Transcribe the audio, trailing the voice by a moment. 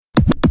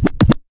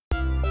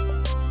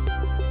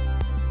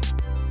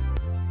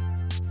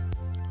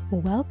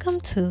Welcome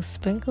to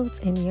Sprinkled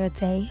in Your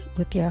Day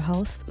with your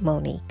host,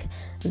 Monique.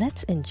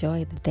 Let's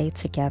enjoy the day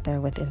together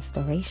with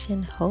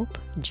inspiration, hope,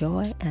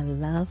 joy, and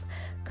love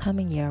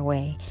coming your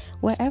way.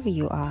 Wherever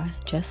you are,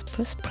 just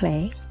press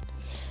play,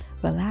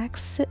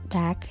 relax, sit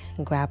back,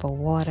 grab a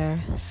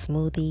water,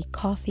 smoothie,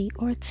 coffee,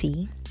 or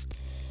tea.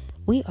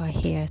 We are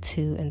here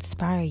to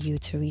inspire you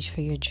to reach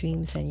for your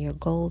dreams and your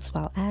goals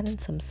while adding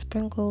some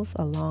sprinkles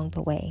along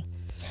the way.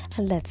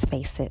 And let's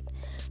face it,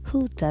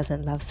 who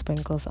doesn't love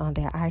sprinkles on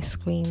their ice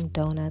cream,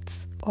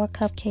 donuts, or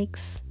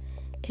cupcakes?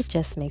 It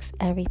just makes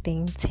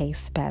everything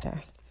taste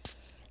better.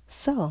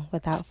 So,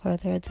 without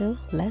further ado,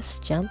 let's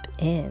jump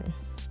in.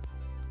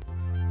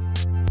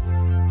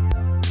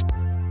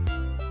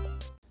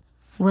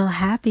 Well,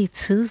 happy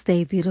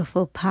Tuesday,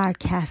 beautiful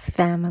podcast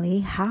family.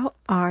 How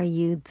are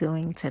you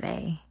doing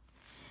today?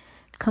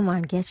 Come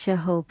on, get your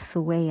hopes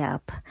way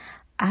up.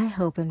 I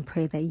hope and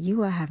pray that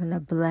you are having a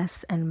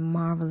blessed and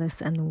marvelous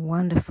and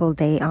wonderful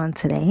day on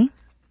today,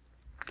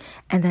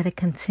 and that it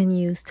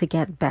continues to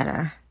get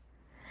better.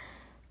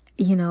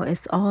 You know,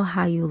 it's all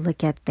how you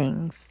look at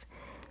things.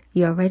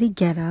 You already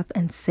get up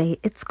and say,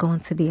 it's going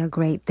to be a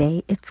great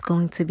day. It's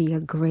going to be a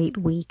great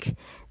week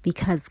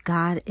because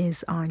God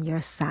is on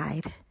your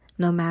side.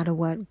 No matter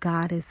what,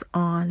 God is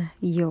on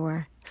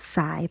your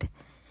side.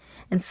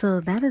 And so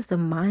that is the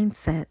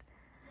mindset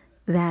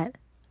that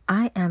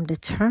I am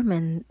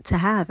determined to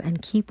have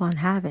and keep on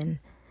having,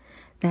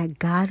 that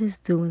God is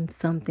doing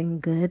something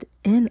good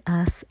in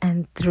us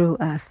and through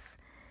us.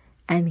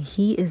 And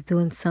He is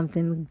doing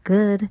something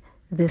good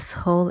this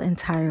whole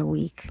entire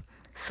week.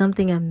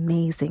 Something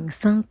amazing,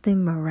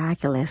 something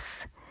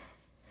miraculous,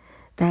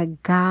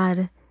 that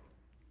God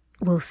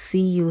will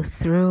see you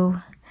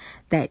through,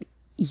 that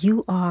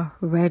you are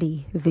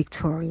ready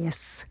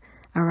victorious.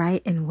 All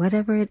right. And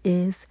whatever it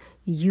is,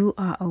 you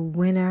are a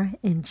winner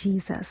in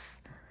Jesus.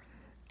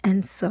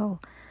 And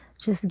so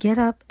just get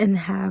up and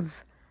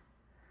have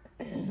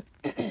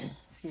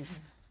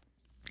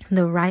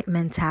the right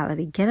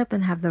mentality. Get up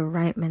and have the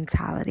right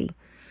mentality.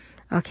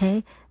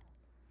 Okay?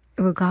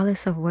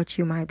 Regardless of what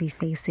you might be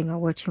facing or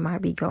what you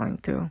might be going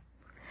through.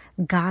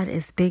 God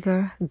is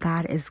bigger.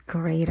 God is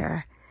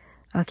greater.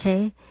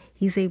 Okay?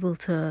 He's able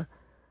to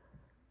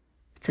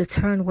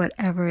turn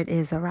whatever it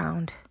is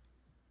around.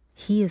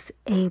 He is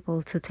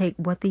able to take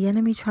what the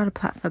enemy tried to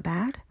plot for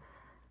bad.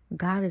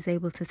 God is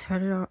able to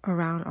turn it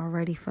around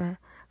already for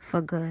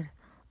good,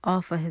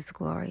 all for His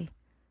glory.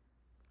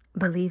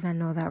 Believe and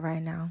know that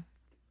right now.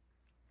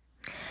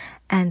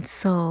 And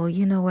so,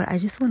 you know what? I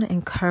just want to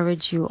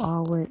encourage you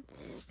all with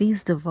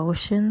these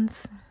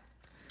devotions,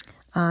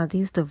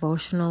 these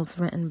devotionals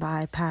written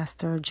by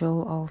Pastor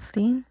Joel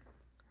Osteen.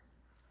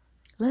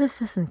 Let us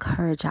just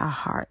encourage our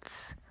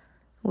hearts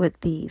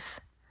with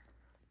these.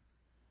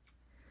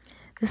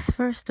 This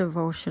first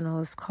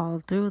devotional is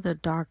called Through the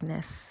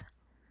Darkness.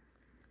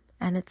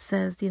 And it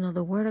says,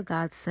 the Word of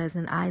God says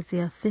in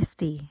Isaiah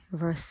 50,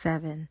 verse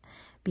 7,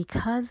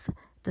 because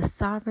the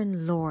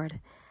sovereign Lord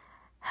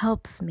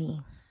helps me,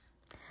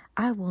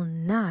 I will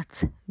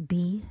not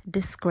be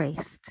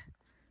disgraced.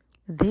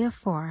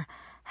 Therefore,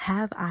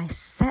 have I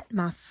set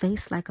my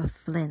face like a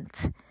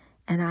flint,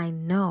 and I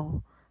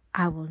know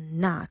I will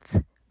not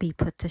be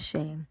put to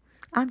shame.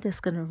 I'm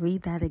just going to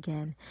read that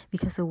again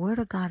because the Word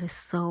of God is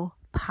so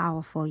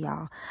powerful,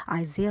 y'all.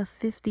 Isaiah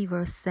 50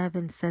 verse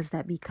 7 says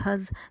that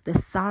because the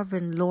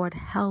sovereign Lord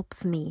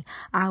helps me,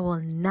 I will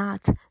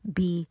not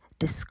be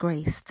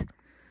disgraced.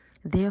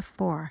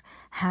 Therefore,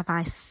 have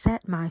I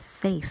set my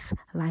face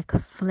like a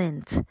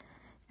flint,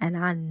 and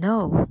I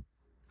know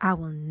I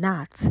will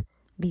not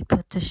be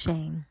put to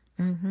shame.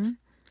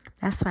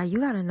 That's right. You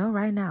got to know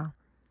right now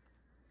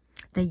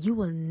that you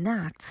will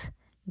not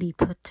be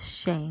put to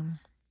shame.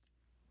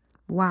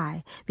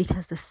 Why?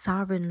 Because the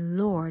sovereign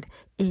Lord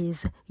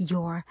is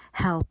your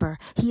helper.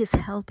 He is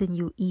helping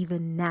you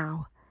even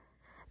now.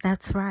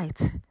 That's right.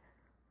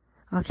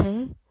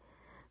 Okay?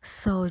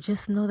 So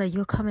just know that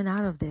you're coming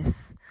out of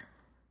this.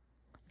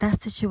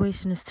 That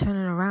situation is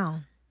turning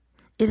around.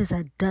 It is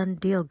a done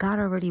deal. God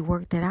already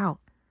worked it out.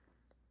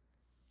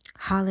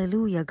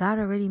 Hallelujah. God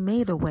already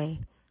made a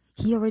way.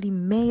 He already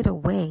made a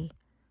way.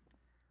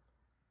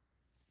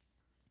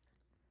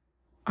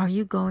 Are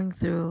you going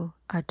through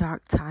a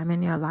dark time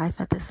in your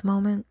life at this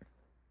moment?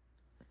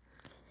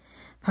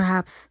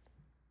 Perhaps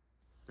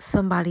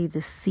somebody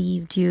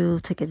deceived you,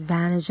 took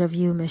advantage of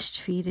you,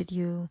 mistreated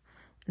you.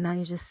 Now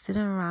you're just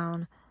sitting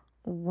around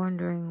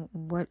wondering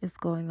what is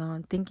going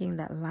on, thinking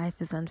that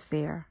life is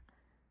unfair.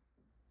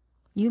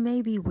 You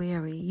may be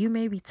weary. You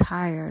may be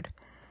tired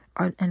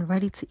and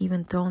ready to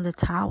even throw in the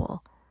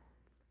towel.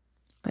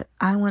 But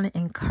I want to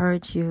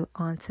encourage you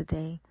on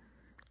today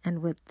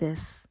and with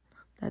this,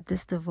 that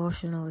this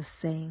devotional is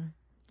saying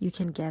you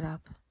can get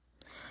up.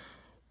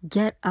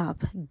 Get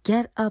up.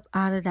 Get up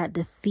out of that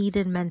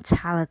defeated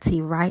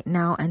mentality right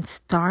now and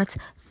start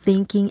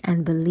thinking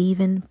and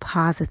believing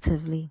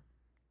positively.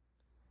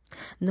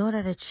 Know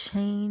that a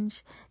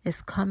change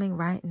is coming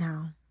right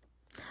now.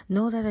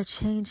 Know that a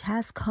change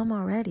has come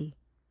already.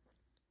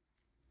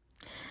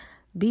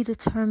 Be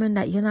determined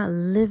that you're not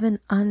living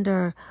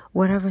under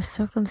whatever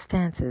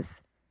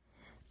circumstances.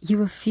 You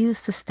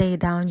refuse to stay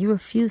down. You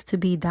refuse to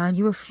be down.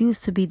 You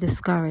refuse to be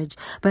discouraged,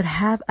 but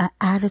have an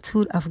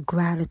attitude of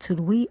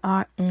gratitude. We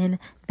are in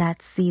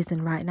that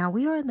season right now.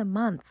 We are in the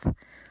month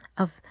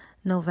of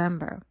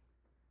November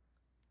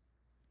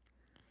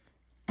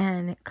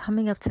and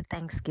coming up to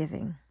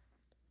Thanksgiving.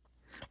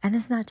 And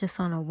it's not just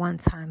on a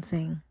one-time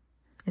thing.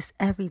 It's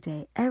every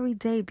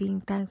day being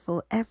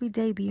thankful, every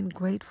day being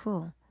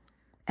grateful,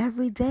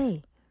 every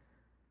day.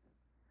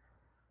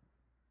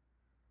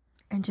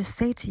 And just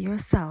say to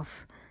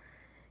yourself,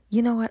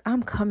 you know what?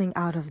 I'm coming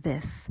out of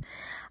this.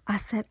 I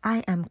said,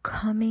 I am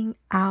coming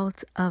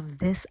out of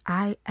this.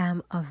 I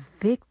am a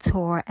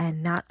victor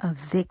and not a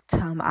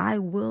victim. I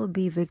will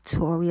be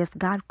victorious.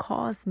 God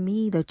calls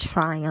me to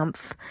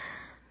triumph.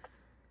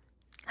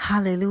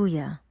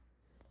 Hallelujah.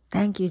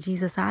 Thank you,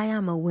 Jesus. I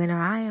am a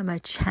winner. I am a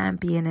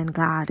champion in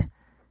God.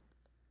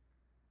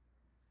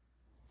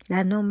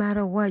 That no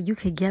matter what, you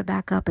could get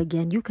back up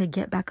again. You could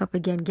get back up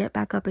again. Get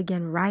back up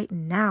again right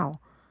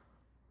now.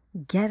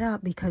 Get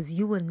up, because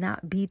you will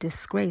not be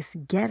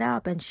disgraced. Get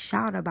up and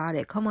shout about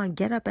it. Come on,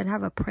 get up and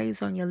have a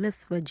praise on your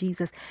lips for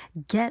Jesus.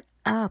 Get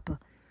up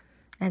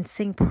and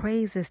sing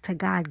praises to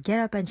God. Get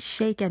up and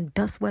shake and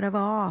dust whatever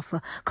off.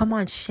 Come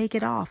on, shake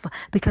it off,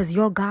 because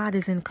your God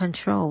is in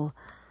control.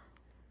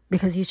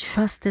 Because you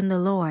trust in the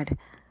Lord.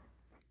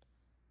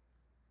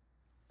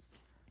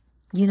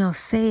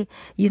 Say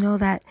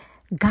that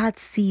God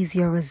sees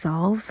your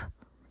resolve.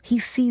 He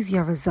sees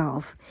your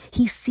resolve.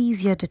 He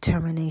sees your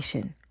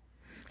determination.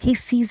 He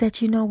sees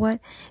that, you know what?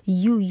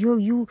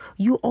 You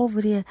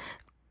over there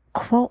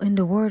quoting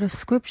the word of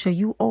scripture.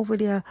 You over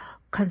there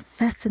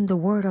confessing the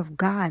word of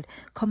God.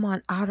 Come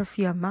on, out of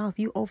your mouth.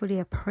 You over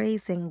there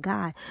praising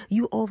God.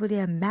 You over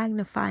there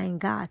magnifying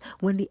God.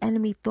 When the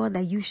enemy thought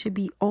that you should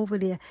be over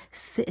there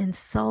sitting,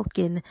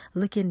 sulking,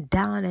 looking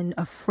down and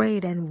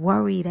afraid and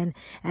worried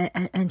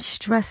and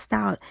stressed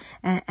out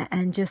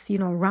and just,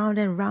 round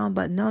and round.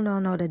 But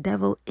no. The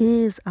devil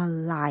is a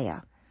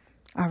liar.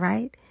 All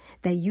right?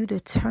 That you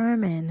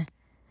determine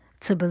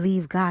to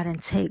believe God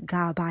and take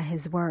God by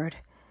his word.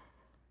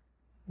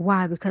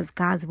 Why? Because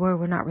God's word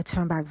will not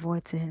return back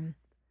void to him.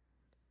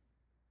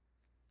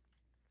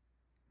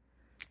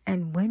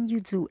 And when you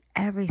do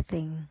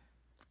everything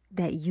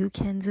that you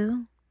can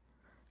do,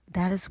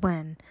 that is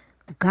when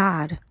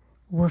God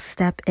will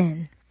step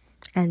in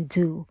and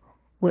do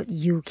what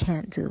you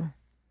can't do.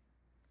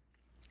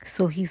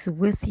 So he's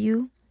with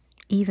you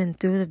even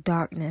through the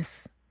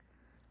darkness.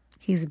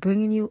 He's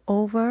bringing you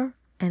over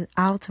and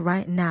out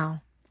right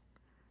now,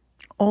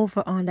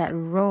 over on that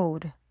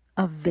road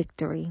of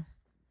victory.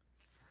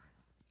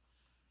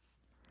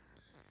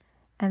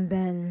 And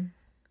then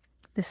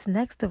this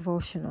next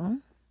devotional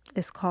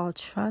is called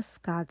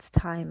Trust God's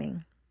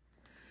Timing.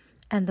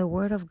 And the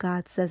word of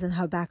God says in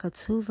Habakkuk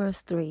 2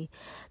 verse 3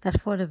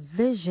 that for the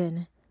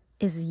vision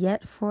is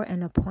yet for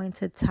an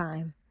appointed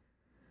time,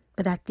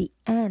 but at the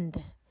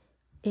end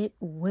it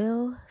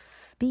will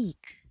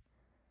speak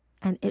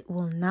and it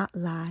will not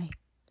lie.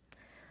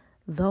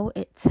 Though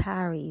it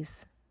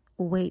tarries,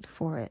 wait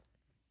for it,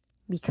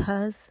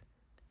 because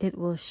it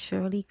will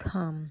surely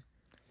come.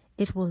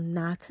 It will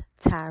not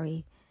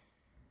tarry.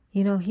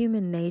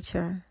 Human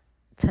nature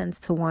tends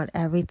to want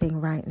everything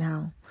right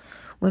now.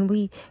 When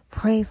we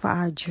pray for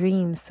our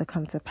dreams to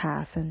come to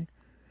pass and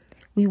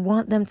we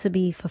want them to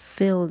be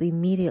fulfilled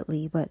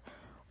immediately, but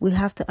we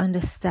have to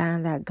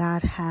understand that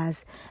God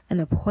has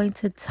an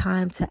appointed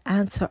time to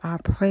answer our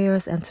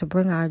prayers and to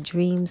bring our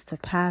dreams to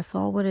pass,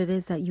 all what it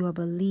is that you are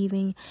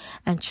believing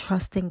and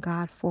trusting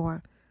God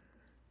for.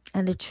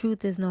 And the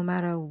truth is, no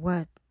matter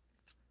what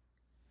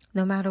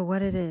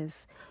it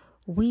is,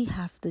 we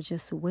have to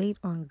just wait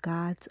on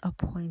God's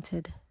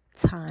appointed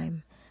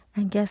time.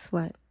 And guess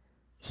what?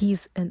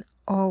 He's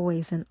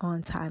always an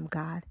on-time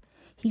God.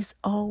 He's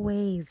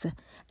always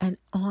an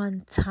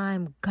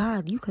on-time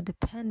God. You could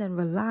depend and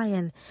rely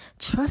and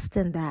trust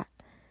in that.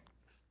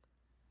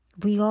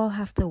 We all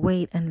have to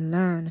wait and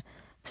learn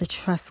to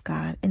trust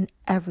God in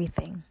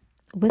everything,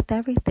 with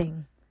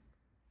everything.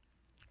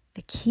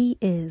 The key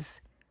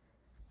is,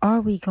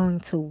 are we going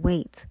to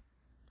wait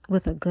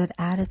with a good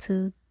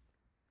attitude,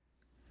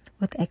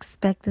 with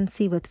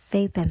expectancy, with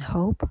faith and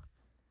hope,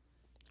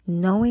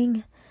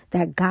 knowing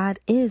that God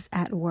is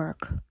at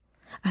work?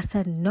 I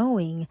said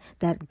knowing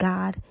that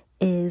God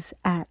is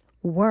at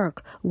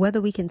work.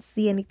 Whether we can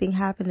see anything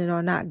happening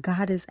or not,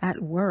 God is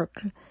at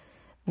work.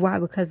 Why?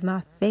 Because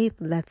my faith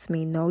lets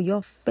me know.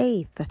 Your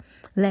faith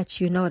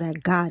lets you know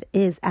that God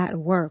is at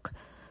work.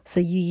 So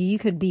you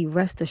could be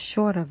rest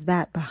assured of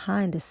that.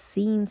 Behind the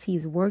scenes,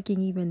 he's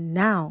working even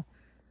now.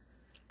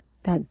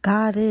 That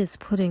God is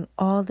putting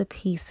all the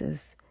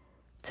pieces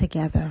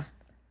together.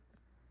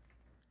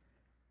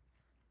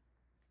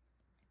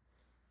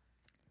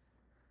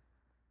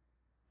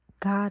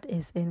 God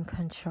is in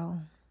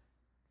control.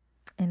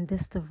 In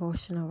this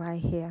devotional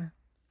right here,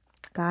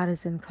 God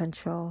is in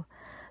control.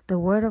 The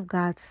word of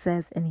God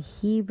says in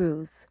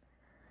Hebrews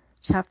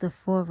chapter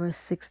 4 verse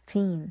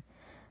 16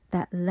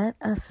 that let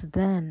us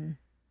then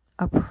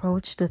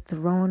approach the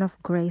throne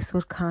of grace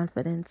with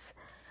confidence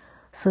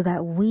so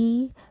that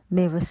we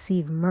may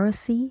receive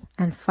mercy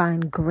and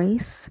find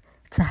grace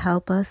to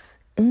help us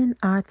in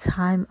our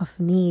time of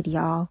need,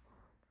 y'all.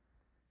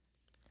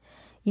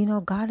 You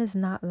know, God is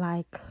not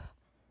like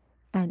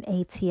an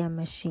ATM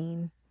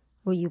machine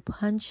where you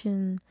punch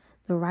in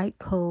the right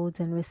codes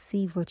and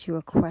receive what you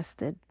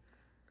requested.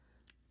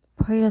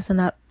 Prayers are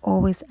not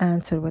always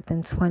answered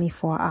within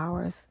 24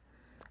 hours.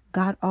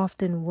 God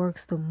often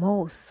works the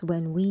most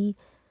when we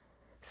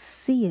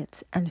see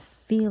it and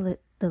feel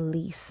it the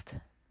least.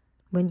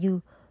 When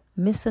you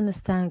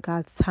misunderstand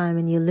God's time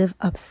and you live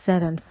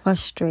upset and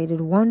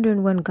frustrated,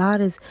 wondering when God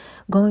is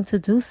going to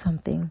do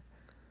something.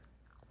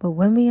 But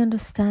when we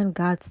understand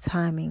God's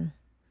timing,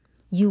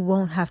 you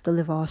won't have to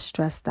live all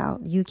stressed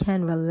out. You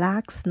can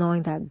relax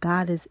knowing that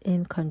God is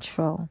in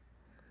control.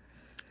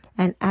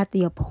 And at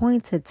the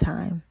appointed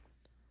time,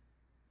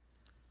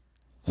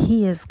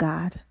 He is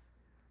God.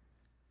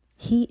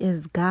 He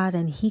is God,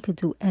 and He could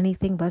do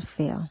anything but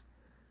fail.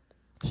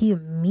 He'll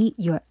meet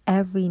your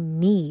every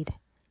need.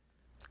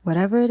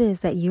 Whatever it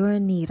is that you're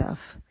in need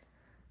of,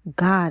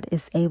 God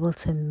is able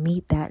to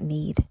meet that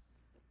need.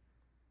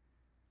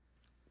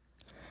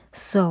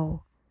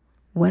 So,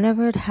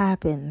 whenever it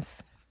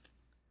happens,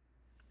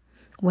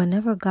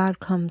 whenever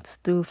God comes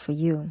through for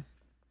you,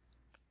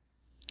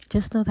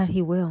 just know that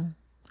He will.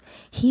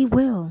 He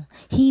will.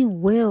 He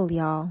will,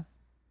 y'all.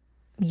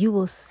 You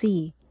will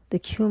see the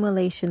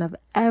accumulation of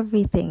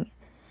everything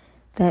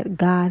that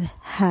God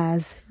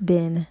has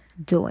been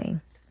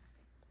doing.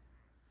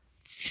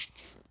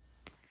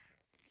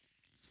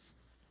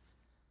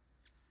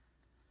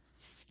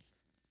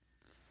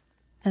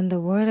 And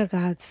the Word of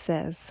God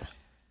says,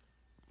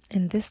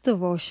 in this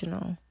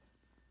devotional,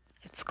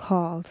 it's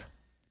called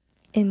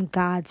In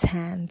God's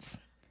Hands.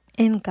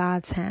 In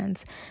God's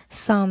hands.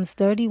 Psalms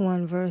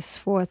 31 verse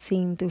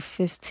 14 through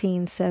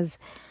 15 says,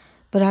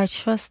 "But I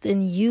trust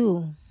in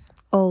you,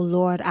 O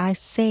Lord. I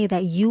say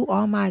that you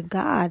are my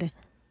God.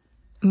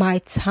 My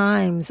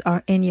times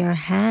are in your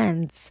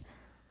hands."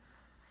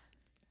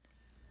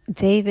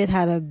 David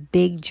had a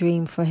big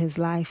dream for his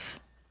life.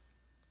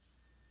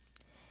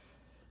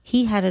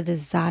 He had a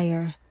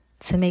desire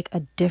to make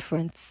a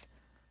difference.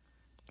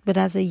 But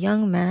as a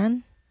young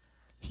man,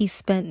 he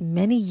spent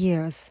many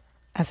years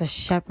as a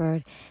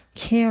shepherd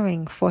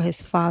caring for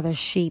his father's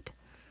sheep.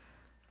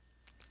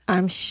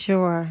 I'm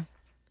sure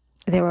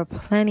there were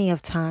plenty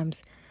of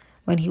times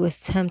when he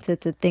was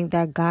tempted to think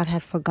that God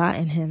had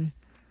forgotten him.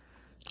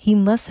 He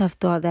must have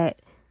thought that,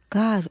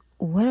 God,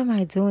 what am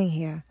I doing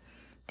here?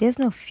 There's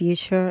no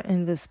future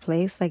in this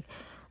place. Like,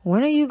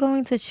 when are you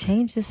going to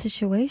change the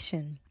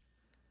situation?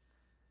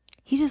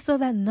 He just thought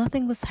that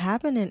nothing was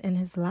happening in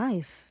his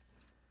life.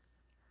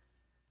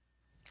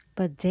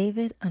 But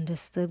David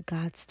understood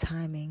God's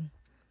timing.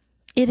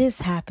 It is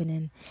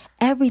happening.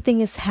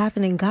 Everything is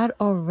happening. God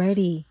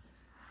already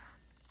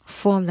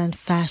formed and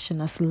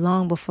fashioned us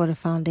long before the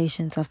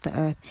foundations of the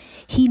earth.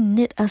 He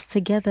knit us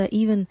together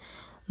even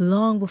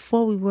long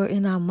before we were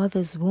in our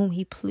mother's womb.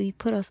 He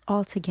put us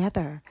all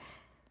together.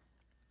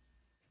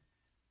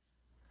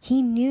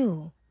 He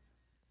knew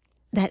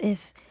that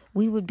if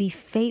we would be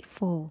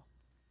faithful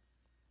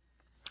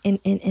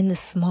in the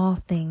small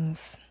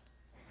things,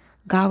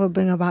 God would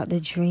bring about the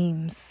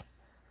dreams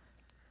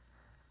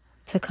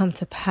to come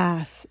to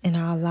pass in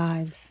our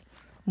lives.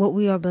 What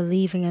we are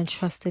believing and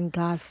trusting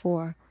God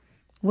for.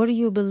 What are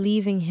you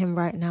believing Him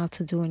right now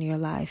to do in your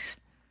life?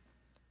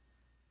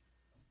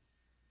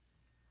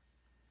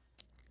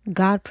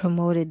 God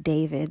promoted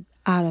David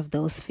out of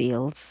those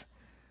fields.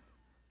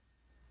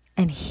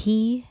 And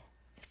he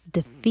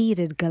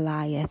defeated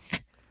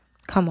Goliath.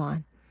 Come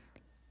on.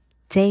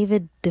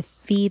 David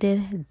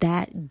defeated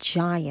that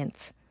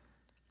giant.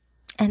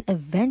 And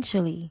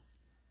eventually,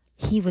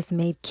 he was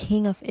made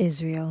king of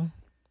Israel.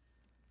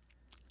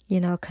 You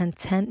know,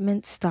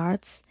 contentment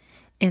starts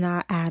in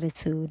our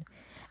attitude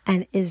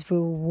and is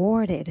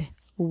rewarded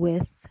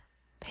with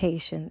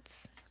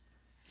patience.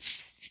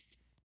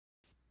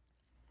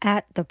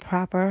 At the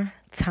proper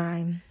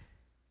time.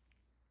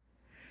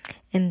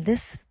 In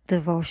this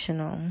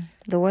devotional,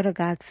 the Word of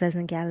God says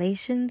in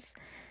Galatians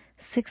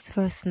 6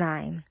 verse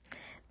 9,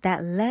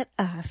 that let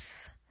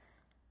us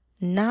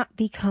not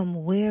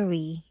become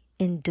weary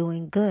in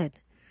doing good,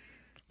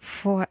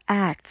 for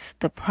at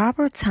the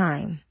proper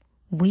time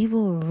we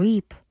will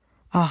reap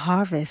a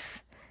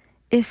harvest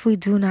if we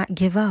do not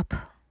give up.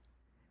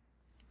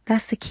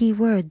 That's the key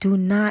word. Do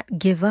not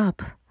give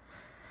up.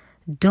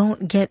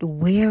 Don't get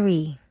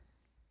weary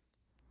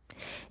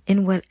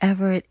in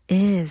whatever it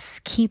is.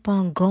 Keep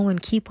on going.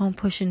 Keep on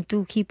pushing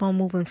through. Keep on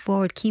moving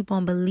forward. Keep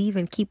on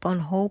believing. Keep on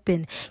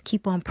hoping.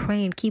 Keep on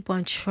praying. Keep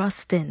on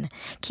trusting.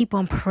 Keep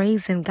on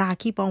praising God.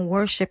 Keep on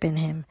worshiping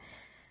Him.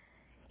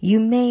 You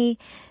may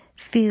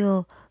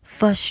feel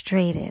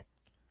frustrated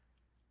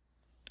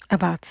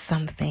about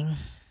something.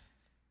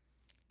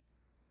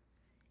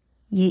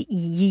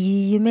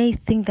 You may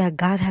think that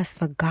God has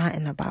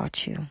forgotten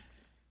about you.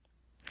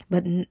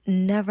 But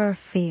never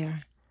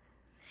fear.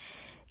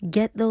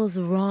 Get those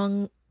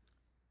wrong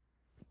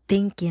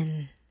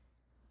thinking,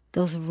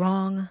 those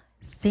wrong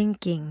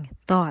thinking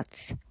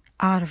thoughts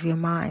out of your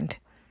mind.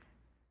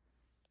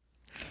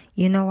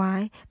 You know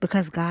why?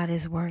 Because God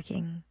is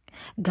working.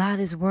 God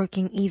is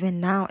working even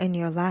now in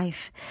your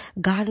life.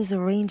 God is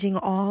arranging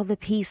all the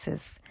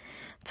pieces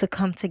to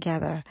come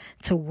together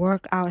to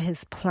work out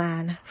his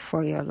plan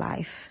for your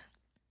life.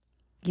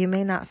 You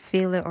may not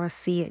feel it or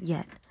see it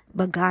yet,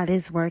 but God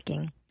is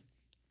working.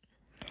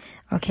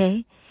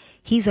 Okay?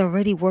 He's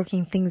already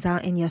working things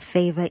out in your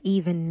favor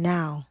even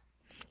now.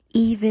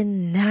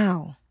 Even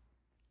now.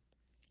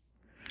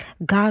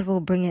 God will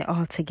bring it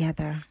all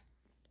together.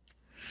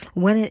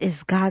 When it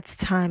is God's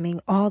timing,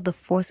 all the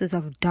forces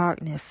of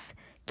darkness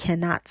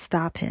cannot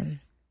stop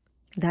him.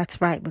 That's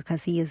right,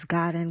 because he is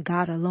God and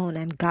God alone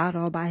and God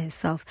all by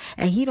himself.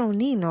 And he don't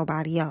need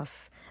nobody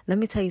else. Let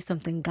me tell you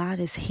something. God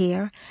is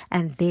here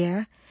and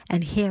there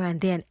and here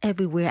and there and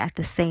everywhere at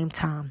the same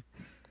time.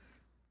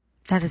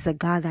 That is a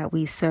God that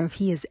we serve.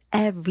 He is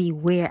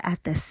everywhere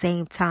at the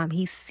same time.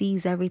 He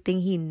sees everything.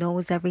 He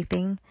knows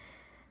everything.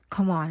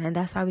 Come on. And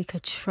that's why we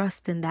could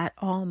trust in that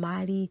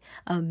almighty,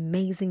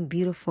 amazing,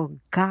 beautiful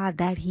God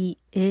that he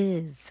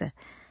is.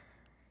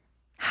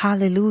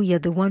 Hallelujah.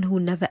 The one who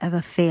never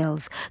ever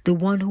fails. The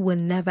one who will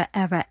never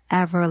ever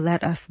ever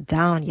let us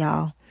down,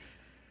 y'all.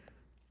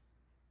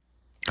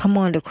 Come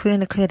on, decree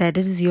and declare that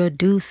this is your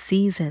due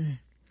season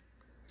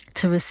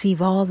to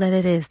receive all that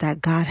it is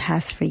that God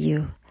has for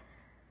you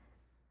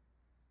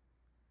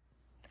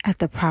at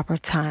the proper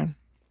time.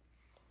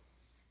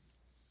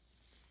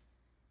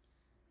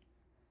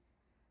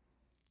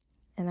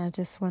 And I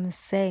just want to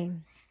say,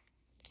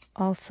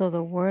 also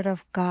the word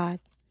of God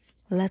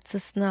lets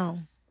us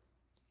know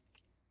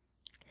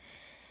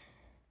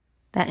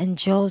that in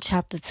Joel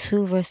chapter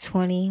 2, verse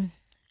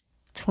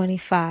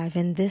 25,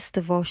 in this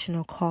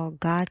devotional called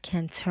God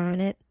Can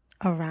Turn It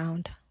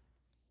Around.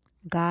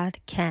 God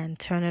can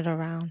turn it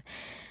around.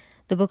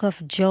 The book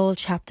of Joel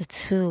chapter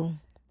 2,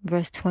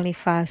 verse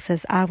 25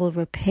 says, I will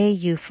repay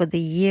you for the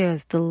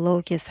years the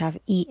locusts have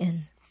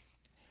eaten.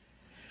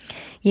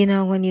 You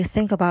know, when you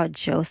think about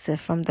Joseph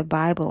from the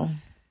Bible,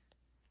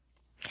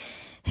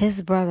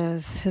 his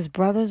brothers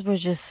were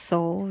just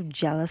so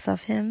jealous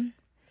of him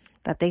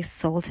that they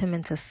sold him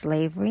into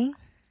slavery.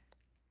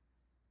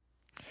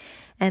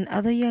 And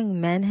other young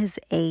men his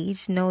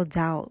age, no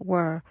doubt,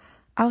 were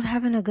out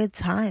having a good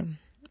time,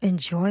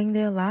 enjoying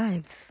their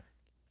lives.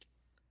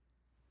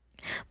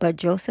 But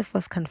Joseph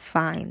was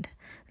confined,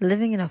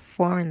 living in a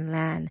foreign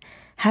land,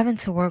 having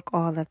to work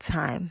all the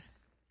time.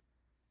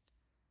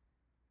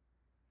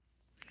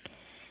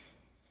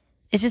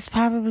 It just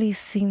probably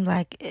seemed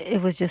like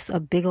it was just a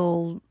big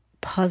old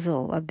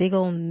puzzle, a big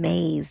old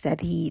maze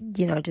that he,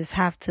 just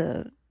have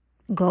to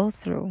go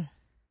through.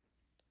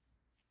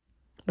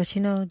 But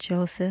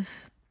Joseph,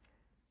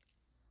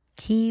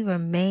 he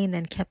remained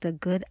and kept a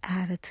good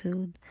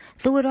attitude.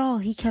 Through it all,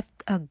 he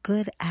kept a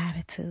good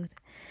attitude.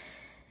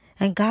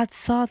 And God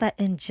saw that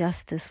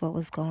injustice, what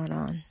was going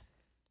on.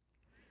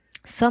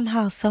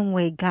 Somehow, some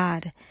way,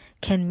 God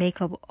can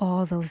make up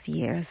all those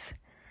years.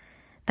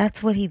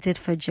 That's what he did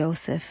for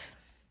Joseph.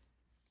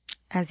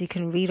 As you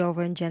can read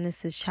over in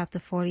Genesis chapter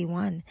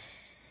 41.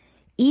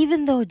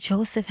 Even though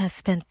Joseph has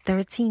spent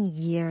 13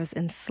 years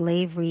in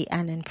slavery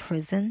and in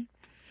prison,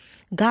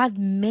 God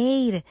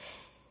made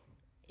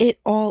it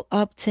all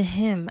up to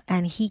him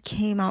and he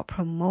came out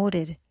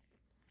promoted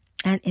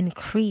and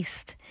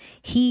increased.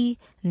 He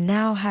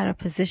now had a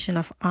position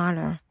of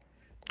honor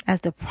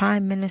as the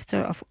prime minister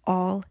of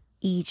all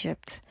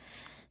Egypt,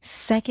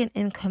 second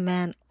in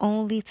command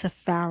only to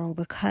Pharaoh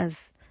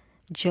because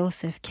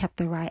Joseph kept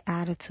the right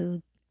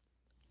attitude.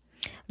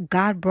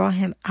 God brought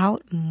him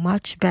out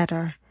much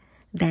better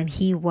than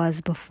he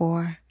was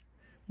before.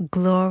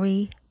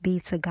 Glory be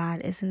to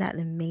God. Isn't that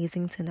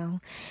amazing to know?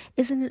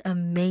 Isn't it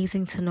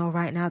amazing to know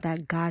right now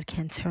that God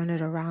can turn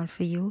it around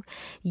for you?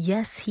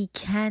 Yes, he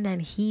can,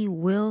 and he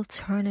will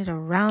turn it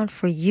around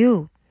for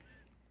you.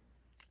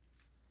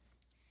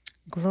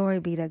 Glory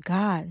be to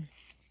God.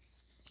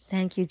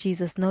 Thank you,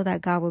 Jesus. Know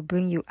that God will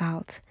bring you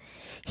out.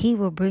 He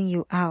will bring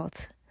you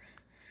out.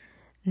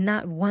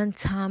 Not one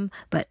time,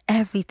 but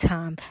every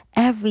time.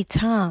 Every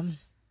time.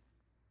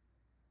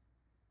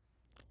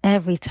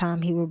 Every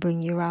time he will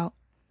bring you out.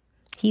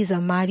 He's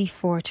a mighty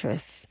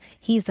fortress.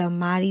 He's a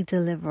mighty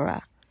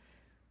deliverer.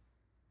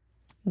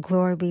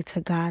 Glory be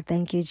to God.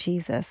 Thank you,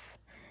 Jesus.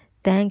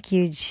 Thank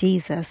you,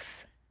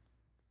 Jesus.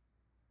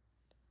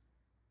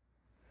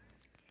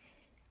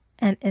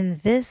 And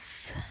in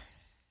this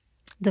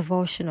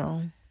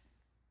devotional,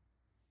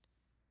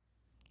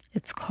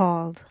 it's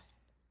called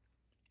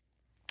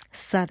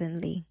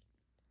Suddenly.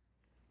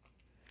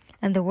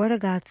 And the Word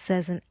of God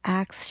says in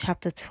Acts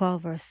chapter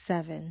 12, verse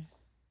 7,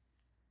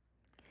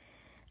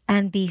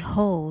 and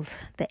behold,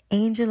 the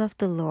angel of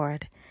the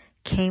Lord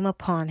came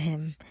upon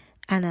him,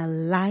 and a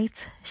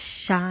light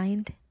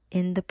shined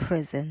in the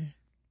prison.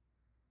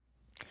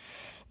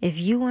 If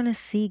you want to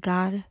see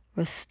God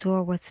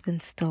restore what's been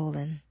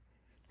stolen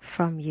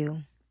from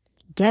you,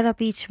 get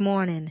up each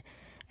morning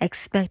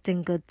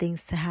expecting good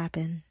things to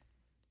happen.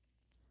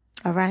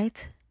 All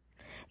right?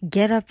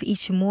 get up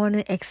each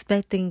morning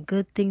expecting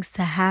good things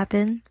to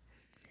happen.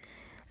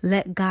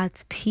 Let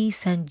God's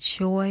peace and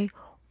joy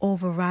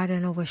override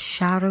and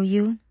overshadow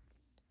you.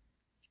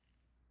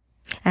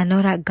 And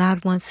know that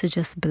God wants to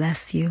just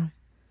bless you.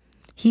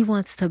 He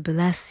wants to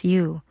bless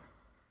you.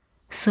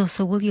 So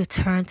will you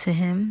turn to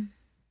Him?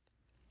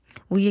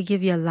 Will you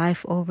give your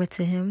life over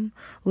to Him?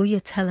 Will you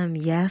tell Him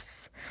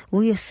yes?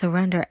 Will you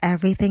surrender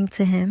everything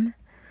to Him?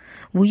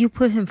 Will you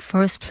put Him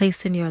first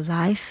place in your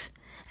life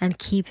and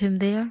keep Him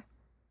there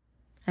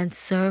and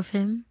serve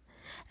Him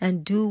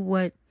and do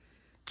what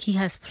He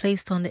has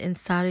placed on the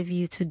inside of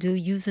you to do,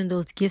 using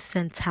those gifts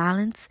and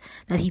talents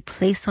that He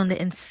placed on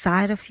the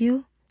inside of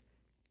you?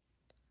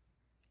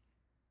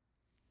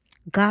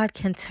 God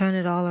can turn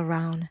it all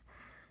around.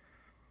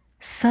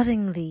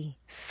 Suddenly,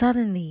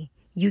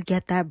 you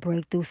get that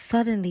breakthrough.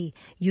 Suddenly,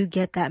 you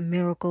get that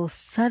miracle.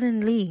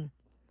 Suddenly,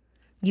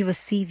 you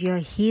receive your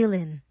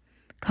healing.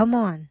 Come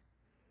on.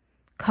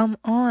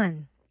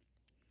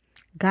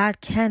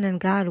 God can and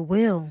God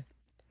will.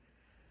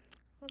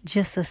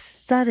 Just a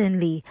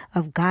suddenly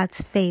of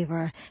God's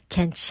favor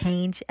can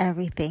change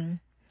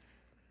everything.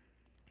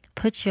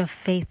 Put your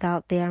faith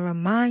out there and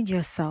remind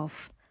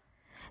yourself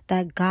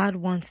that God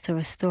wants to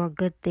restore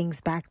good things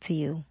back to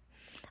you.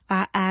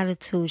 Our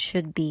attitude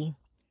should be,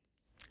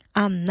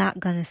 I'm not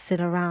going to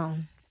sit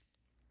around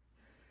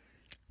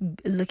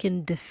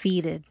looking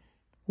defeated,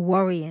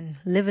 worrying,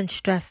 living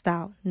stressed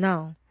out.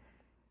 No.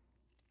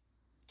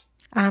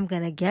 I'm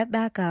going to get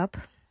back up.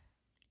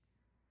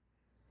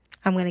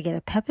 I'm going to get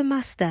a pep in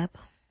my step,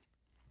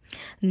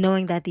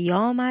 knowing that the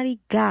Almighty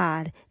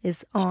God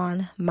is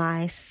on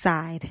my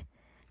side.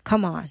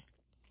 Come on,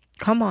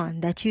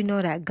 that you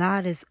know that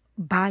God is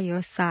by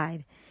your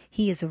side.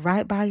 He is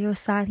right by your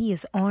side. He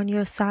is on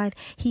your side.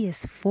 He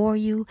is for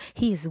you.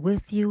 He is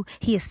with you.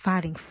 He is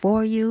fighting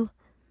for you.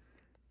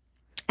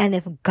 And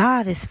if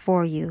God is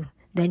for you,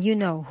 then you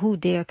know who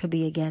dare could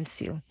be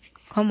against you.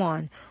 Come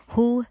on.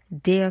 Who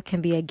dare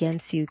can be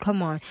against you?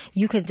 Come on.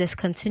 You can just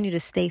continue to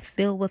stay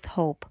filled with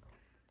hope.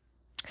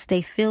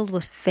 Stay filled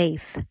with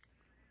faith.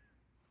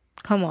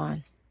 Come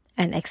on.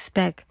 And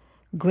expect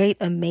great,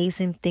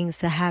 amazing things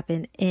to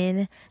happen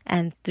in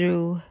and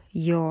through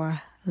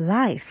your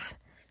life.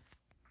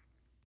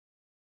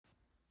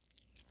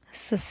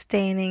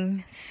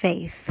 Sustaining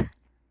faith.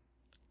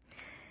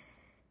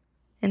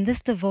 In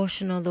this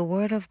devotional, the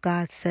Word of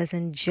God says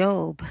in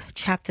Job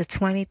chapter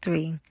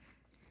 23,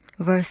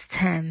 verse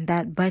 10,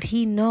 that but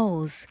He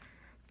knows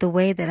the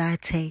way that I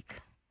take.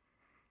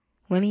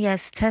 When He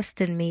has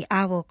tested me,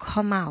 I will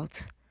come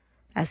out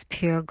as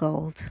pure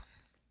gold.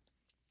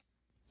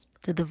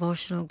 The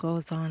devotional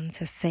goes on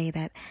to say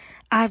that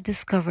I've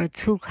discovered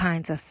two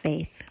kinds of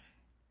faith: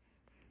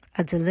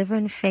 a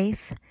delivering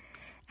faith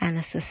and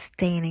a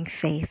sustaining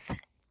faith.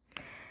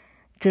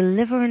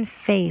 Delivering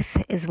faith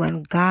is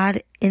when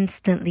God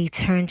instantly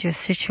turns your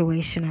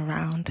situation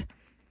around.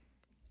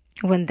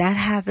 When that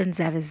happens,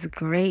 that is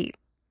great,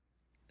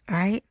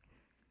 right?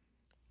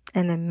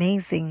 And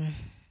amazing.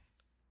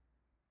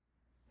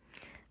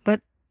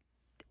 But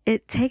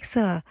it takes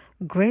a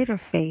greater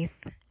faith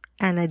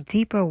and a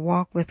deeper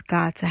walk with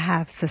God to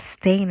have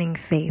sustaining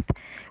faith,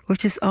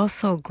 which is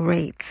also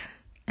great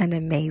and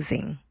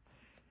amazing.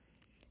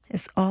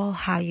 It's all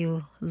how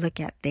you look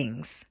at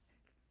things.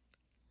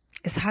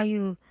 It's how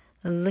you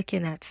are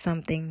looking at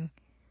something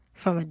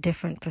from a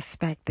different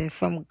perspective,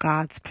 from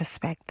God's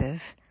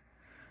perspective.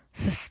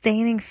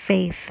 Sustaining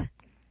faith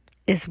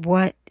is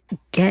what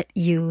get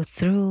you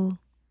through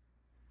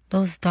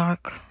those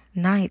dark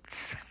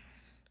nights.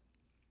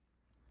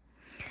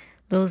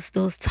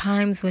 Those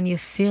times when you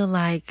feel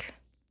like,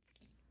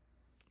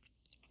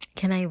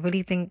 am I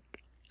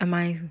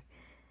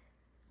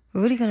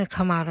really going to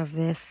come out of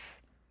this?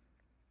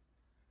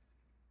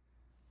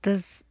 Do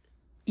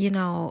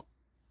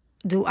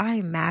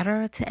I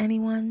matter to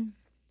anyone?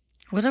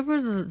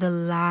 Whatever the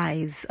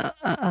lies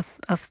of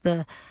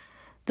the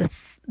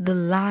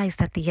lies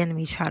that the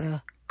enemy try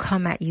to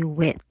come at you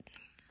with.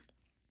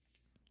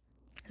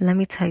 Let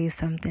me tell you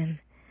something.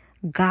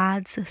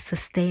 God's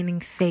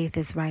sustaining faith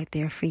is right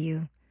there for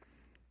you.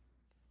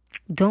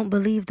 Don't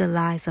believe the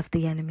lies of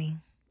the enemy.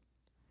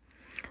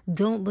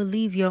 Don't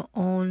believe your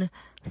own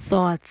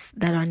thoughts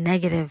that are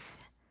negative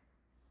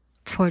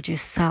towards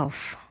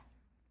yourself,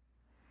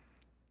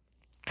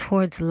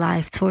 towards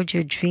life, towards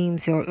your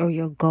dreams or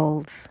your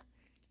goals.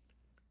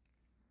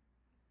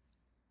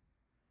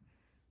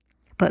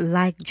 But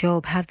like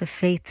Job, have the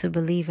faith to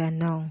believe and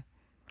know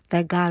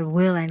that God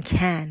will and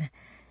can.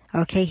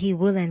 Okay, He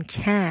will and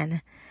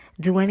can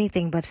do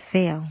anything but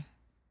fail.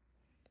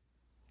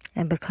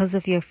 And because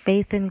of your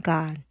faith in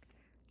God,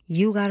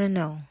 you got to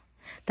know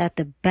that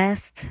the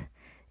best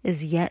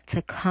is yet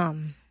to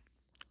come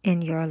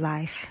in your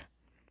life.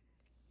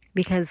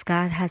 Because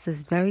God has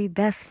His very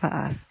best for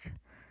us,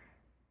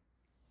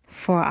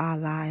 for our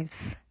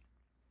lives.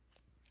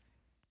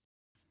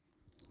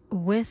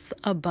 With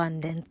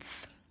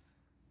abundance.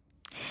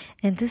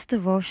 In this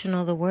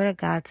devotional, the Word of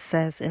God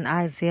says in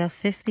Isaiah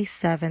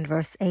 57,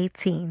 verse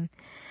 18,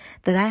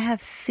 that I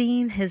have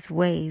seen His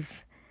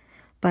ways,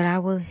 but I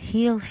will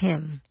heal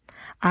him.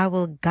 I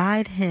will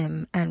guide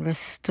him and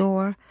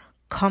restore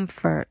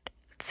comfort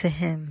to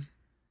him.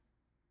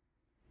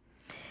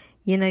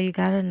 You know, you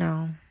gotta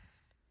know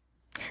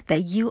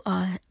that you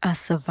are a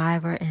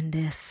survivor in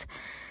this,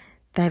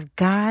 that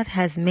God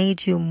has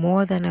made you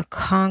more than a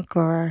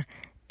conqueror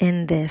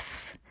in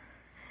this,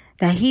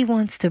 that he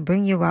wants to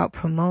bring you out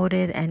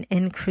promoted and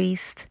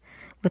increased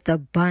with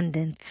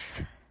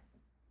abundance,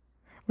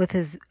 with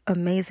his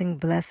amazing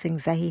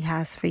blessings that he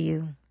has for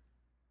you.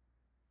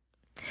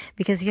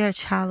 Because you're a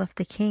child of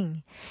the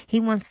King. He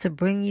wants to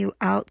bring you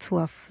out to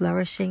a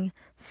flourishing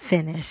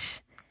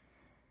finish.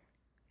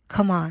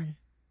 Come on.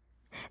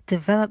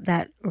 Develop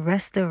that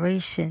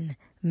restoration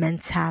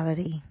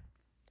mentality.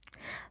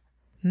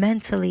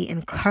 Mentally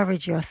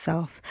encourage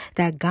yourself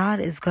that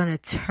God is going to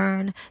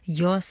turn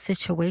your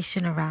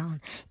situation around.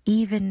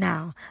 Even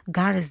now,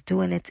 God is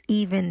doing it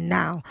even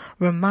now.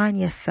 Remind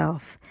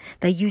yourself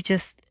that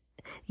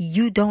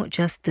you don't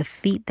just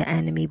defeat the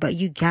enemy, but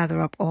you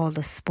gather up all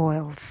the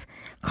spoils.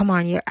 Come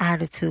on, your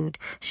attitude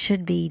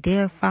should be,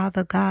 dear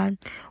Father God,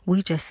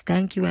 we just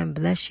thank you and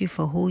bless you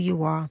for who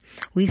you are.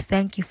 We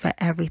thank you for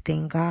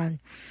everything, God.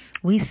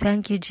 We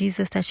thank you,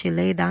 Jesus, that you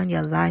lay down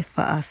your life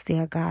for us,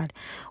 dear God.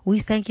 We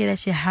thank you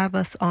that you have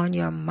us on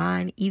your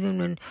mind, even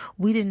when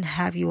we didn't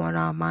have you on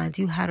our minds.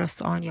 You had us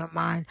on your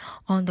mind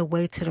on the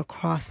way to the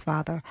cross,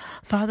 Father.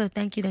 Father,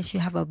 thank you that you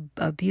have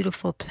a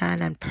beautiful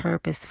plan and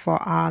purpose for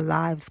our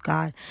lives,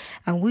 God.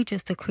 And we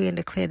just decree and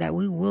declare that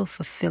we will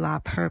fulfill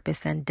our purpose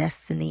and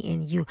destiny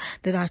in you,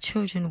 that our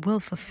children will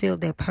fulfill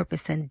their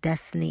purpose and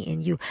destiny in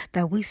you,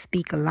 that we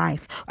speak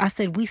life. I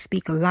said we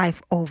speak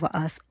life over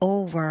us,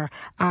 over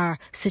our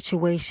situations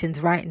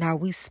right now.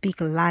 We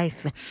speak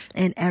life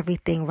in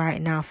everything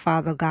right now,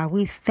 Father God.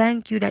 We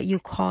thank you that you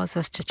cause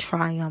us to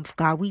triumph,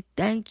 God. We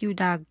thank you,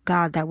 that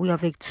God, that we are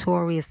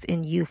victorious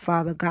in you,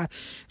 Father God.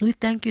 We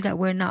thank you that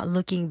we're not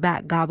looking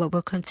back, God, but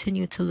we'll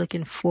continue to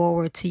looking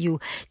forward to you.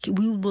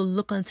 We will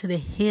look unto the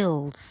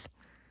hills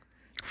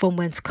from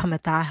whence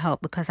cometh our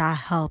help, because our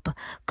help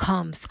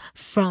comes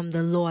from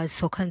the Lord.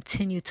 So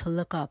continue to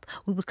look up.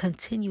 We will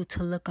continue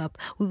to look up.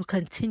 We will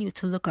continue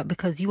to look up,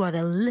 because you are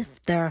the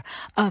lifter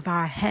of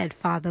our head,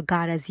 Father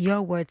God. As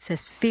your word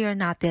says, fear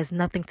not. There's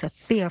nothing to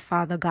fear,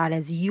 Father God.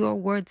 As your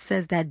word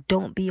says, that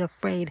don't be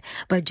afraid,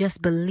 but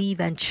just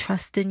believe and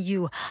trust in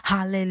you.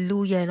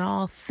 Hallelujah. In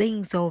all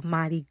things,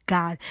 Almighty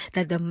God,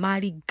 that the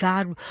mighty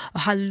God,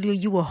 hallelujah,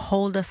 you will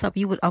hold us up.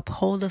 You would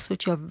uphold us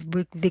with your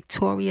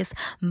victorious,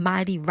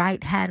 mighty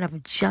right hand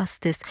of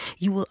justice.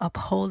 You will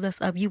uphold us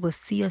up. You will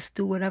see us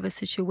through whatever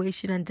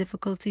situation and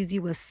difficulties.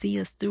 You will see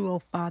us through,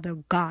 oh Father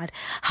God.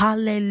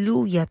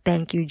 Hallelujah.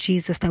 Thank you,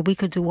 Jesus, that we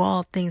could do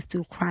all things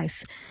through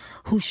Christ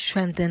who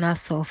strengthened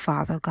us, oh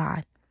Father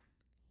God.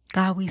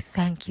 God, we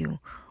thank you.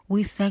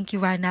 We thank you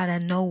right now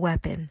that no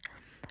weapon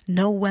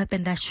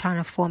that's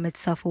trying to form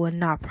itself will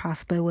not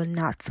prosper, will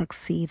not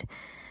succeed.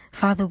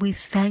 Father, we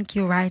thank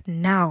you right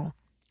now.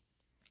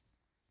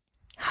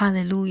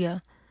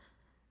 Hallelujah.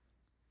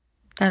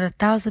 That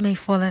 1,000 may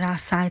fall at our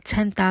side,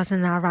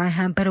 10,000 at our right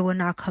hand, but it will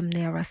not come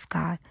near us,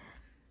 God.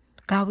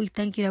 God, we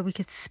thank you that we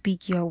could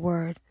speak your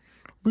word.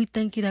 We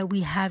thank you that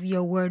we have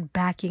your word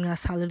backing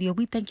us. Hallelujah.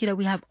 We thank you that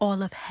we have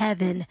all of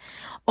heaven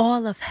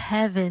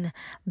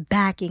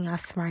backing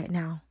us right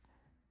now.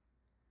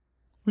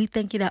 We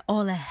thank you that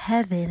all of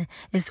heaven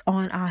is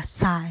on our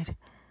side.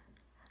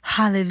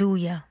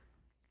 Hallelujah.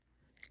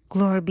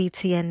 Glory be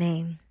to your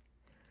name.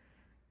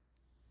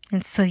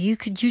 And so you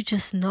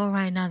just know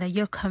right now that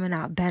you're coming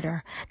out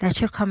better, that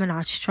you're coming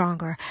out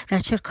stronger,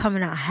 that you're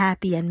coming out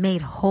happy and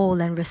made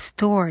whole and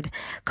restored.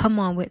 Come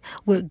on,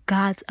 with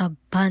God's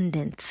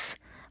abundance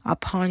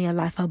upon your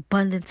life,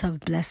 abundance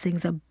of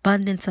blessings,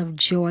 abundance of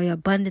joy,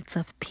 abundance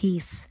of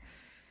peace.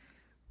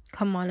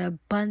 Come on,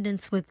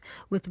 abundance with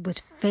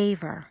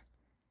favor.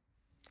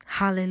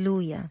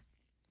 Hallelujah.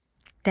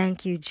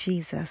 Thank you,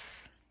 Jesus.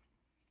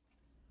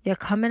 You're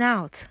coming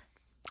out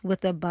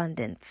with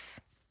abundance.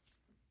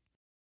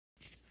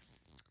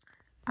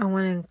 I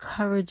want to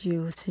encourage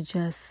you to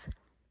just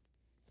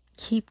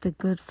keep the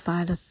good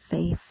fight of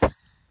faith.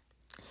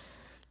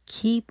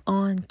 Keep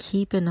on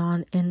keeping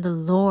on in the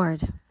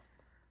Lord.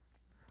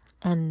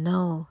 And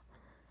know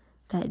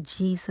that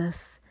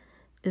Jesus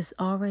is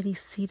already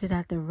seated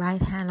at the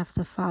right hand of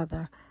the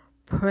Father,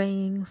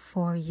 praying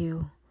for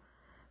you,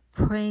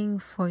 praying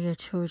for your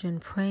children,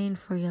 praying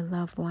for your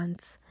loved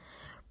ones,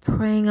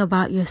 praying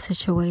about your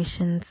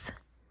situations.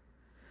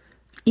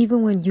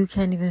 Even when you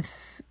can't even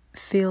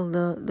feel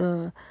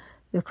the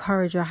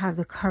courage or have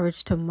the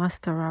courage to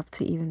muster up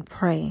to even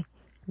pray,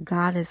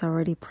 God is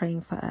already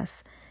praying for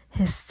us.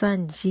 His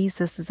son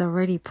Jesus is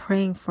already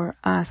praying for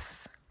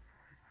us.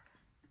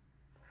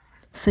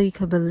 So you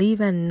can believe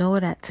and know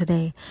that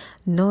today.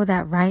 Know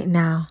that right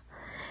now.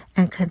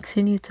 And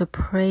continue to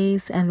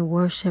praise and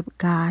worship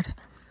God.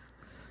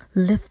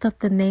 Lift up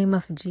the name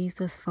of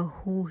Jesus for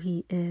who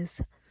he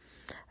is.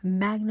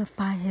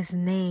 Magnify his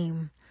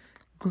name.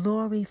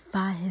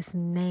 Glorify his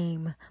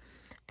name.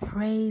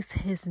 Praise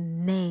his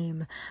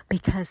name,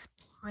 because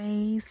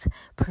praise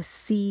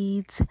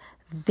precedes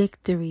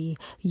victory.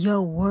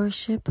 Your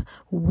worship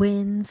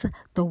wins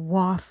the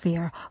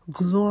warfare.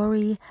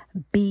 Glory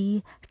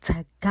be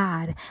to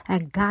God.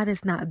 And God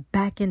is not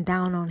backing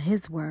down on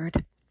his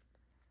word.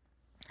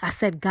 I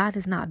said God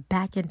is not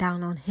backing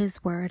down on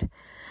his word.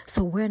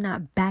 So we're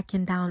not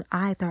backing down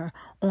either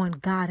on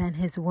God and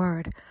his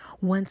word.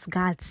 Once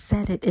God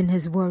said it in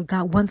his word,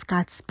 once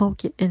God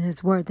spoke it in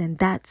his word, then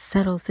that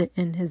settles it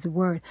in his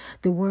word.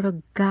 The word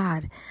of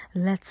God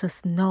lets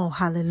us know,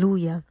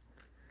 hallelujah,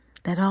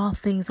 that all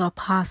things are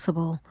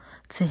possible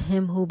to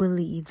him who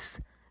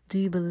believes. Do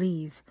you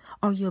believe?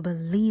 Are you a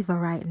believer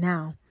right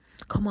now?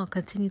 Come on,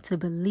 continue to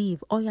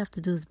believe. All you have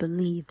to do is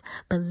believe.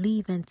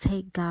 Believe and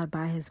take God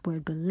by his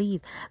word.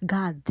 Believe,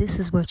 God, this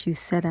is what you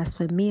said. As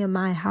for me and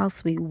my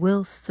house, we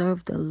will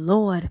serve the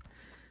Lord.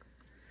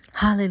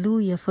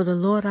 Hallelujah. For the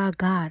Lord our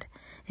God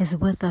is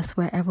with us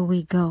wherever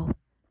we go.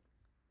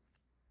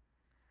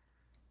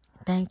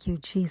 Thank you,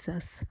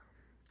 Jesus.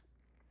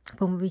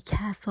 But when we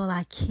cast all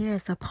our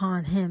cares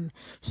upon him,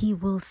 he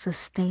will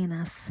sustain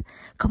us.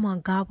 Come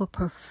on, God will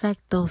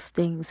perfect those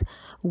things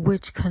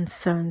which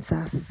concerns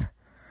us.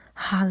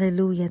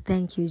 Hallelujah.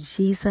 Thank you,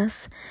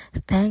 Jesus.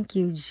 Thank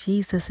you,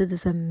 Jesus. It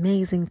is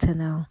amazing to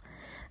know.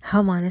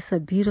 Come on, it's a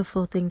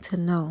beautiful thing to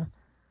know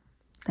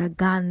that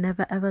God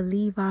never ever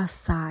leave our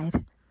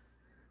side.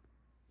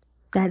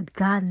 That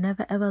God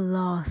never ever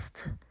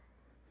lost.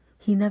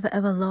 He never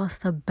ever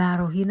lost a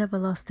battle. He never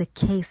lost a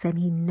case, and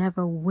he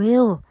never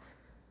will.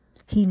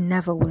 He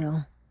never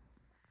will.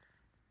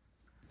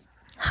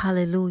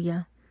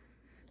 Hallelujah.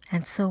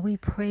 And so we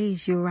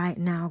praise you right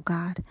now,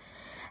 God.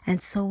 And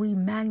so we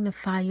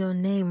magnify your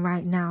name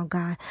right now,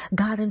 God.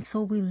 God, and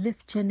so we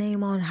lift your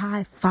name on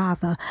high,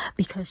 Father,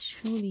 because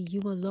truly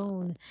you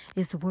alone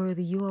is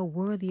worthy. You are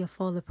worthy of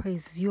all the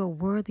praises. You are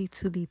worthy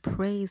to be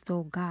praised,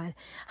 oh God.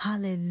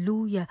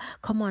 Hallelujah.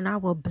 Come on, I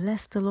will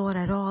bless the Lord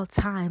at all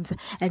times,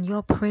 and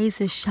your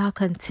praises shall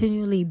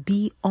continually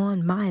be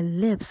on my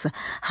lips.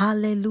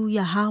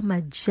 Hallelujah. How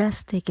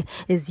majestic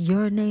is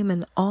your name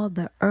in all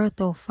the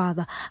earth, oh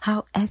Father.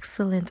 How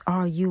excellent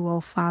are you, oh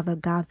Father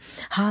God.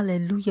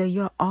 Hallelujah.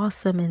 You're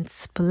awesome in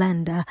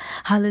splendor.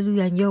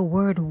 Hallelujah. And your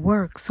word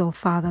works, oh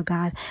Father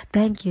God.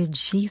 Thank you,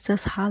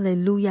 Jesus.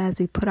 Hallelujah. As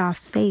we put our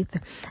faith,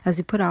 as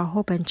we put our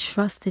hope and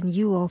trust in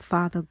you, oh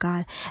Father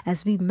God,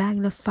 as we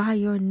magnify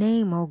your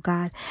name, oh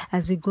God,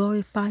 as we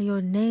glorify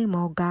your name,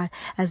 oh God,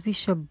 as we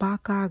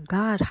shabak our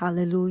God.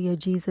 Hallelujah,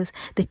 Jesus,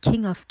 the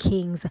King of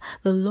Kings,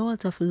 the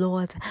Lord of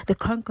Lords, the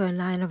conquering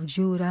Lion of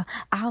Judah,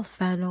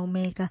 Alpha and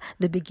Omega,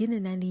 the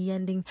beginning and the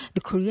ending,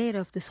 the creator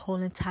of this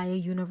whole entire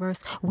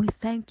universe. We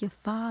thank you,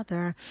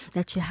 Father,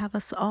 that you have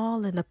us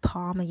all in the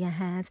palm of your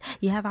hands.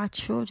 You have our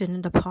children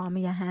in the palm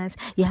of your hands.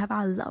 You have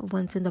our loved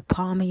ones in the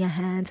palm of your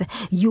hands.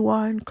 You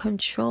are in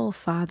control,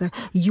 Father.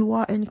 You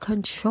are in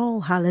control.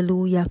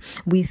 Hallelujah.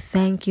 We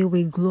thank you.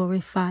 We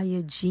glorify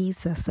you,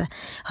 Jesus.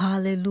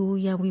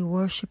 Hallelujah. We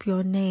worship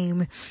your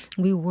name.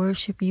 We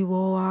worship you,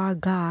 oh our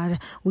God.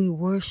 We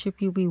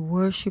worship you. We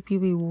worship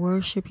you. We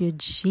worship you,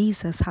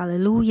 Jesus.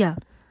 Hallelujah.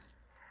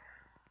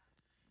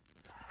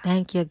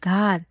 Thank you,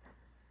 God.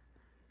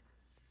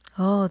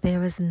 Oh,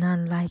 there is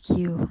none like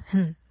you.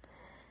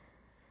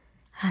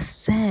 I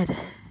said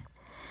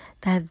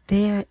that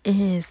there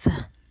is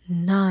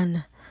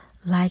none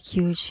like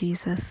you,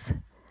 Jesus.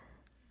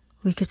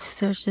 We could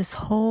search this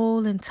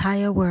whole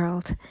entire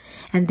world,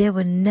 and there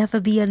will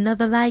never be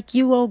another like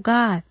you, oh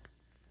God.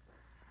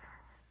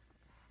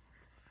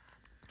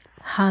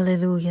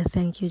 Hallelujah.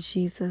 Thank you,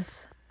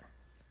 Jesus.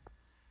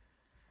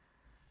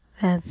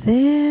 That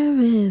there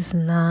is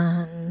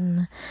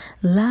none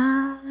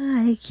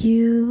like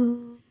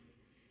you.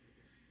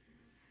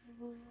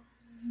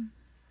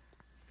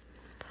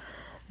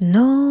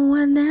 No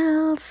one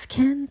else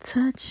can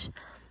touch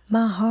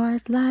my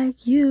heart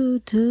like you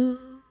do.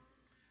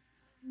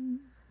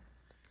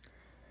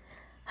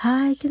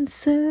 I can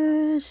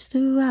search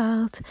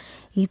throughout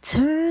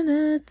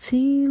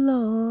eternity,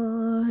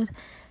 Lord,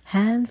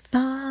 and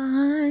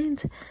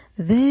find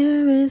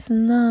there is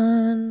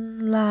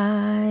none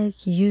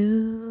like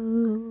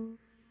you.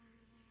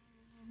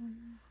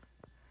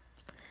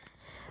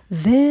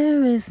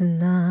 There is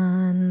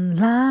none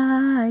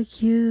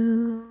like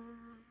you.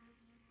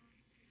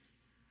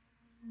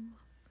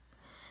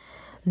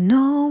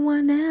 No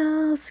one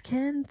else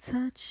can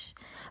touch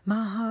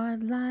my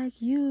heart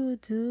like you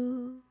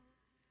do.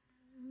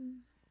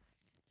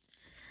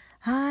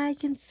 I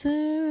can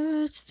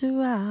search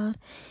throughout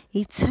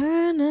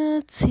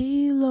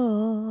eternity,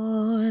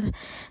 Lord,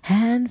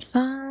 and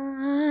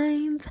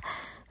find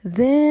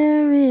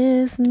there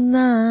is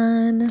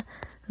none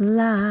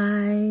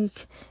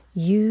like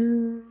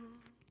you.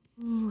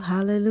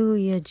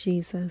 Hallelujah,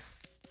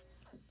 Jesus.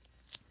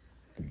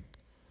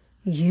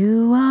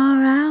 You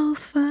are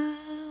Alpha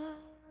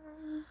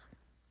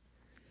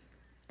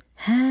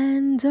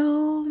and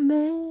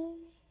Omega.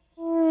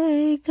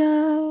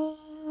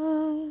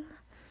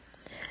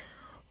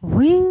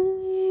 We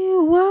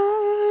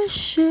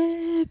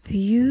worship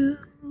you,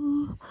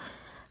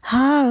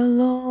 our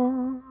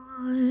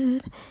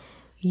Lord.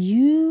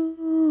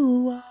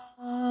 You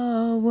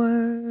are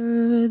worthy.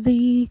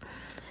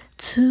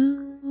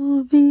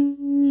 to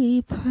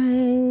be praised.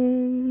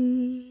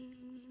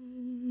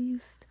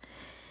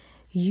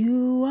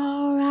 You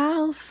are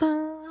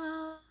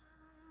Alpha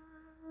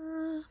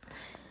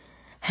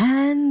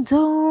and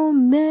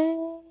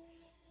Omega.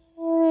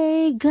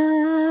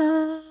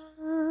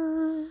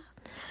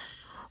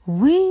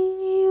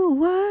 We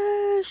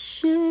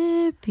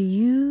worship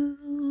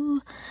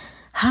you,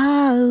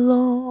 our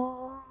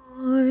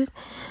Lord,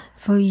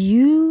 for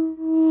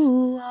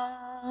you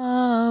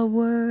are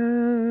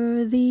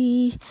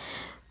worthy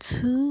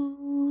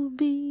to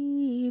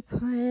be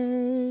praised.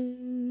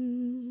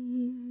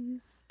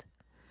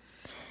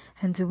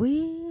 And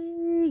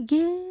we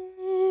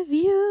give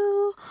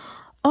you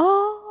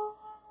all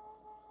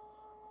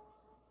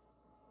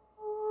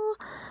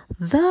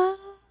the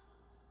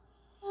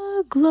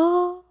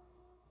glory.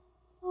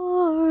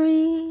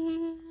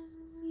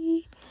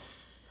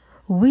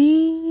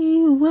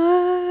 We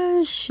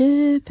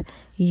worship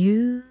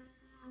you,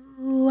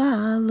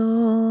 our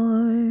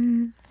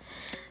Lord,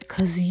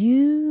 'cause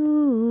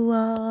you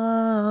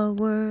are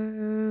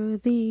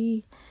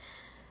worthy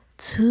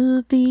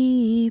to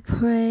be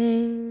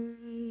praised.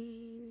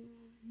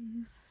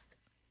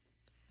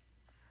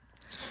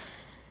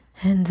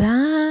 And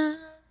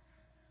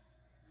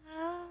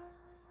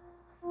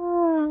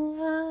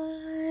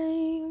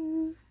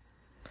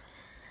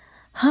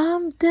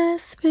I'm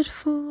desperate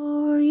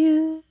for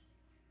you.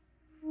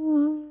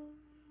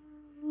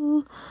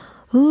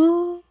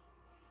 Ooh.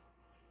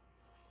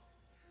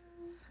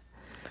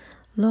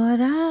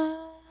 Lord, I'm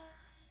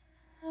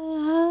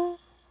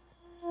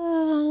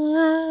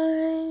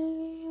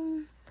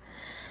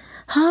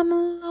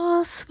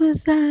lost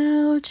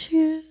without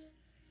you.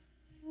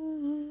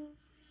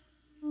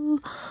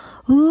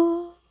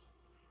 Ooh.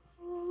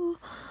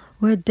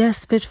 We're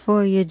desperate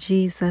for you,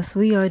 Jesus.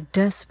 We are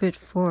desperate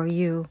for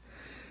you.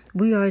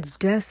 We are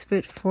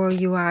desperate for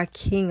you, our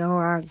King,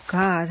 or our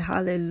God.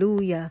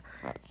 Hallelujah.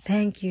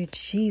 Thank you,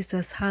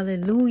 Jesus.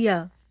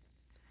 Hallelujah.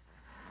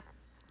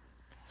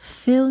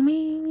 Fill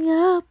me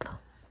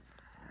up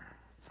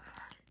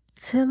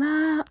till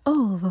I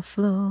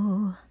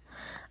overflow.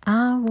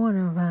 I want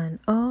to run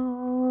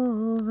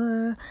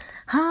over.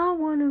 I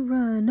want to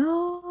run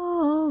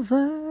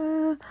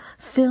over.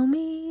 Fill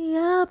me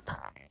up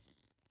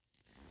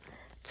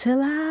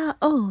till I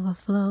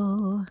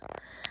overflow.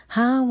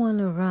 I want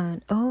to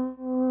run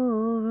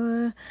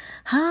over.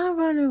 I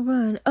want to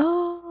run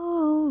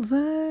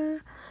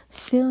over.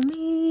 Fill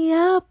me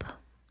up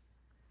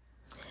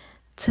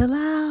till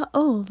I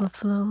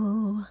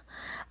overflow.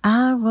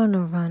 I want to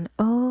run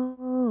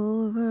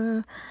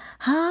over.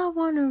 I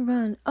want to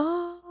run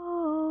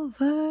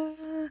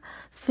over.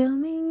 Fill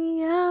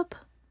me up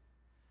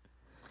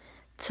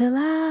till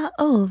I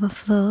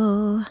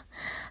overflow.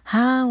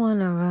 I want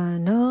to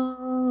run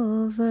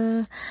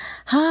over.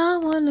 I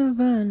want to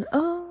run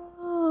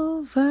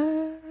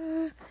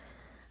over.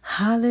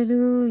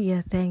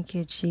 Hallelujah. Thank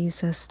you,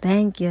 Jesus.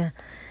 Thank you.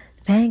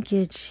 Thank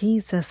you,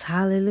 Jesus.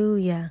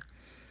 Hallelujah.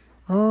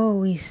 Oh,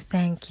 we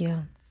thank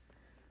you.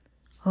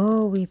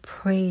 Oh, we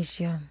praise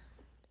you.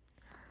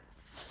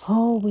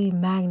 Oh, we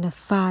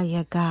magnify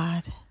you,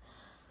 God.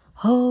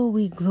 Oh,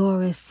 we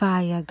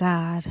glorify you,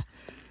 God.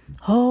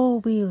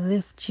 Oh, we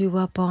lift you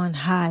up on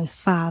high,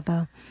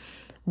 Father.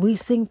 We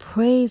sing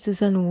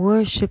praises and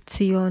worship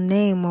to your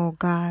name, oh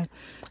God.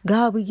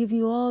 God, we give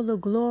you all the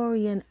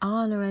glory and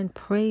honor and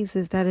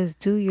praises that is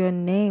due your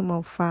name,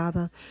 oh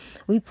Father.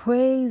 We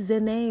praise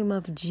the name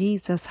of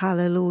Jesus,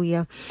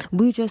 hallelujah.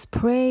 We just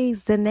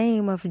praise the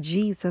name of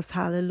Jesus,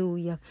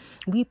 hallelujah.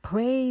 We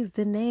praise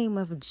the name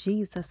of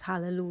Jesus,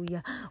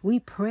 hallelujah. We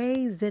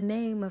praise the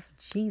name of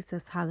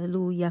Jesus,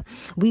 hallelujah.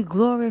 We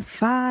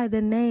glorify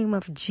the name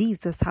of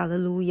Jesus,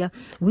 hallelujah.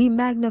 We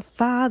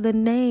magnify the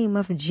name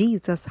of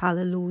Jesus,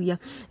 hallelujah.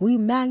 We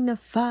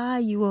magnify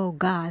you, oh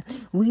God.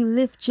 We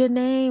lift your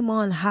name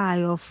on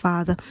high, oh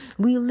Father.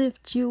 We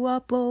lift you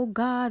up, oh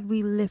God.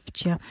 We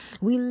lift you.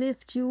 We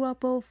lift you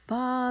up, oh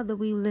Father.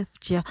 We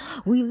lift you.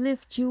 We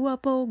lift you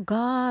up, oh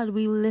God.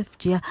 We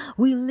lift you.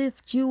 We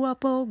lift you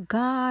up, oh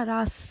God,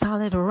 our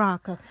solid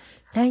rock.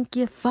 Thank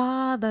you,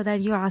 Father,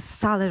 that you're our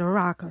solid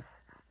rock.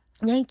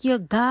 Thank you,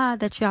 God,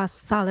 that you're a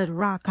solid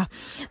rock,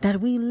 that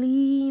we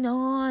lean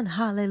on,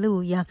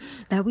 hallelujah,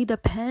 that we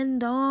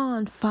depend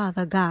on,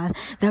 Father God,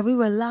 that we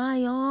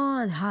rely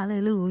on,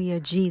 hallelujah,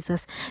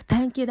 Jesus.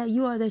 Thank you that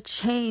you are the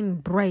chain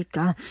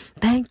breaker.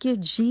 Thank you,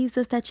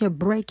 Jesus, that you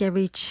break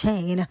every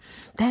chain.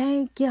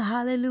 Thank you,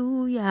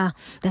 hallelujah,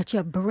 that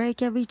you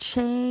break every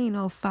chain,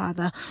 oh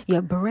Father.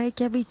 You break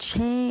every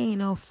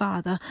chain, oh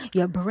Father.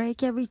 You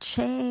break every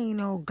chain,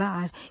 oh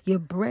God. You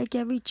break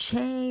every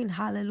chain,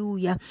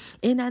 hallelujah,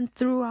 in and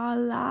through our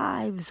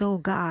lives, oh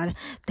God.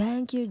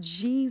 Thank you,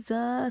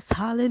 Jesus.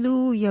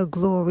 Hallelujah.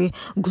 Glory,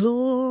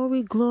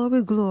 glory,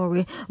 glory,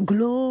 glory,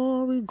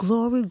 glory,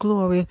 glory,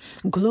 glory,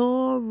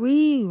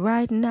 glory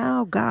right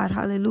now, God.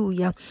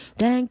 Hallelujah.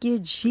 Thank you,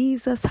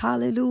 Jesus.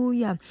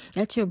 Hallelujah.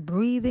 That you're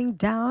breathing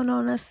down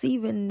on us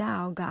even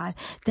now, God.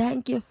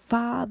 Thank you,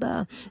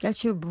 Father,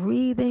 that you're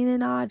breathing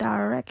in our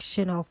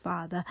direction, oh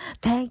Father.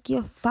 Thank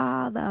you,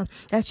 Father,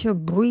 that you're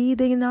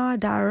breathing in our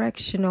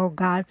direction, oh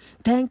God.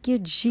 Thank you,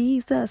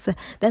 Jesus,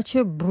 that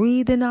you're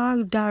breathing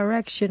our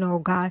direction, oh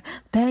God.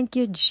 Thank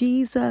you,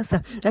 Jesus,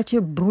 that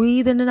you're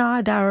breathing in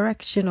our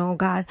direction, oh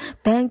God.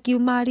 Thank you,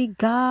 mighty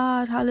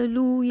God,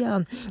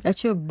 hallelujah,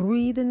 that you're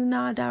breathing in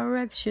our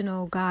direction,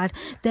 oh God.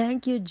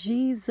 Thank you,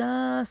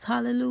 Jesus,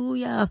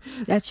 hallelujah,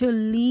 that you're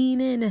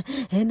leaning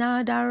in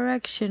our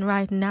direction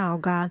right now,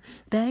 God.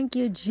 Thank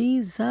you,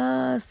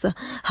 Jesus,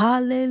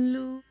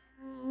 hallelujah.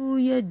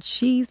 Hallelujah,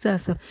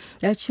 Jesus,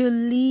 that you're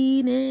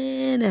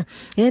leaning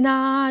in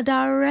our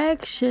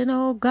direction,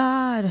 oh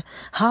God.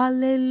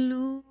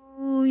 Hallelujah.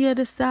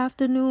 This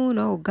afternoon,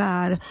 oh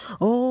God.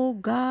 Oh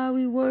God,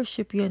 we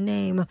worship your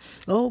name.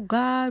 Oh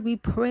God, we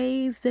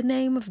praise the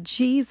name of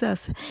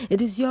Jesus. It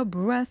is your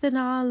breath in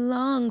our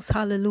lungs,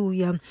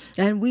 hallelujah.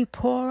 And we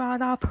pour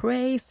out our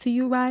praise to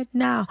you right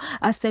now.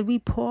 I said we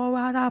pour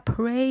out our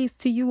praise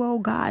to you, oh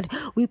God.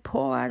 We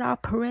pour out our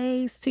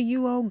praise to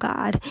you, oh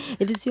God.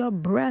 It is your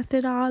breath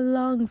in our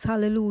lungs,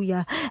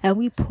 hallelujah. And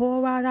we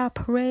pour out our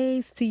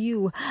praise to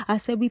you. I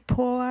said we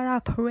pour out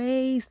our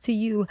praise to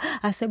you.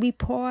 I said we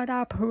pour out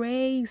our praise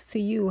to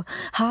you.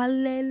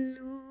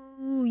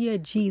 Hallelujah,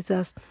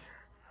 Jesus.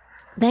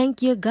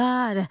 Thank you,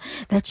 God,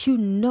 that you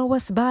know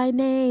us by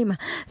name.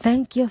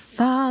 Thank you,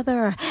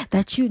 Father,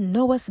 that you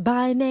know us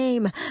by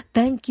name.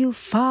 Thank you,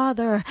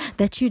 Father,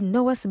 that you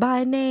know us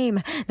by name,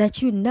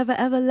 that you never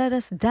ever let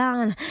us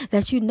down,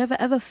 that you never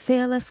ever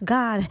fail us,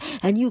 God,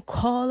 and you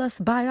call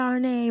us by our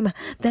name.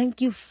 Thank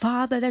you,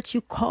 Father, that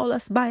you call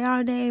us by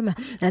our name,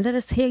 and let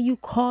us hear you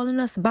calling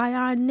us by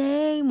our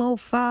name, oh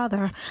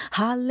Father.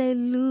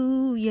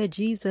 Hallelujah,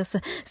 Jesus,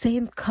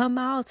 saying, come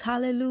out,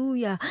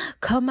 hallelujah,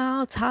 come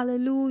out,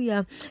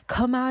 hallelujah.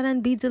 Come out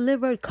and be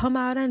delivered. Come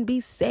out and be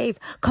saved.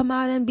 Come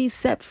out and be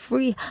set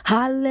free.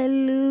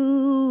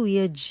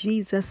 Hallelujah,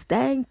 Jesus.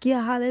 Thank you,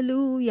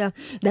 hallelujah,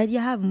 that you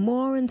have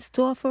more in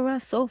store for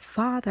us, oh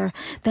Father.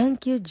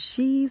 Thank you,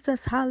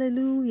 Jesus,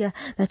 hallelujah,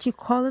 that you're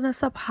calling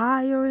us up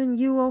higher in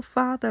you, oh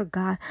Father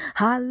God.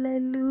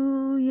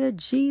 Hallelujah,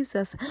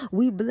 Jesus.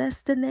 We bless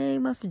the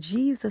name of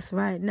Jesus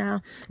right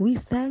now. We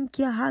thank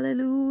you,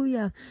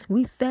 hallelujah.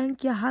 We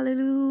thank you,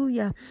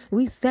 hallelujah.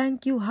 We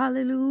thank you,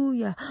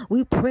 hallelujah.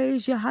 We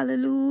praise you,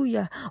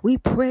 hallelujah. We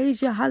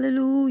praise you,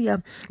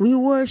 hallelujah. We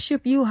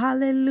worship you,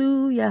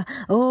 hallelujah.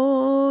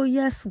 Oh,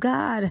 yes,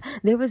 God.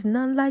 There is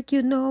none like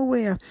you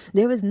nowhere.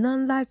 There is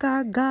none like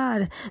our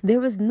God.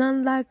 There is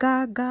none like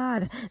our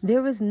God.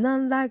 There is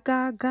none like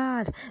our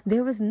God.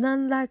 There is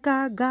none like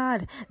our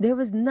God. There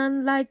is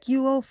none like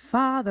you, oh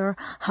Father.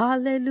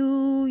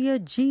 Hallelujah,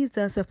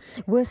 Jesus.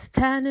 We're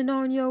standing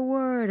on your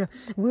word.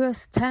 We're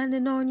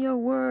standing on your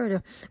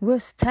word. We're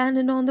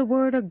standing on the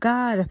word of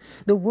God.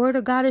 The word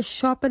of God is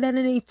sharper than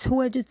any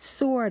two-edged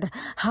sword.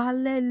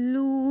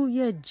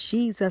 Hallelujah,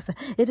 Jesus.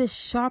 It is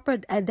sharper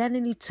than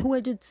any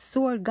two-edged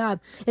sword, God.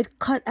 It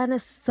cut and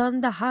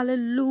asunder.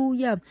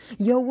 Hallelujah.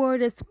 Your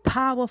word is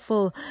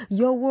powerful.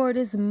 Your word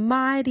is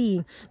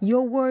mighty.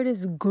 Your word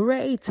is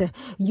great.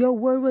 Your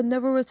word will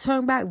never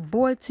return back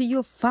void to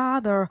your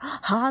Father.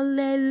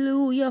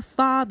 Hallelujah,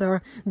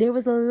 Father. There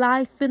is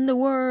life in the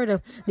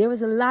word. There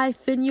is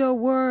life in your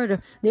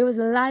word. There is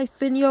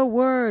life in your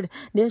word.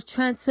 There's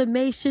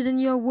transformation in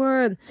your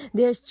word.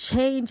 There's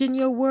change in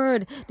your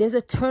word. There's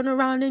a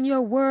turnaround in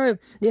your word.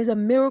 There's a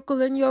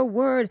miracle in your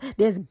word.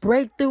 There's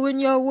breakthrough in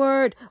your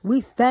word.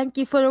 We thank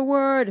you for the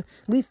word.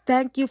 We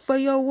thank you for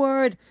your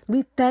word.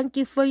 We thank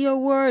you for your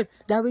word,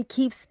 that we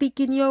keep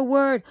speaking your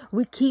word.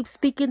 We keep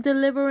speaking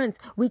deliverance.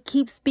 We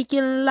keep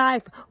speaking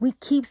life. We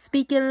keep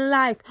speaking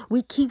life.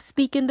 We keep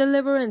speaking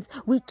deliverance.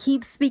 We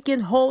keep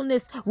speaking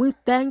wholeness. We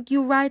thank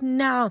you right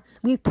now.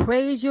 We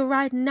praise you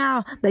right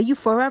now that you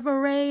forever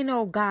reign,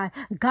 oh God.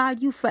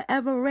 God, you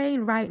forever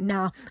reign right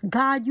now.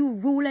 God, you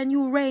rule and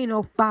you reign,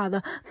 oh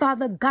Father.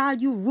 Father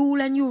God, you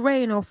rule and you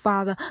reign, oh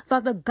Father.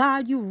 Father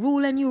God, you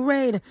rule and you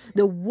reign.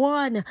 The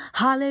one,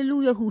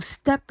 hallelujah, who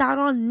stepped out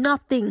on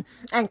nothing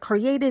and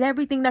created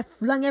everything, that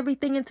flung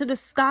everything into the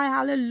sky.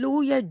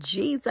 Hallelujah,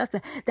 Jesus.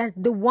 That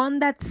the one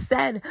that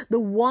said, the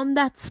one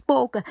that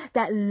spoke,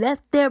 that let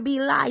there be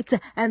light,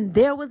 and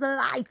there was a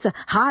light.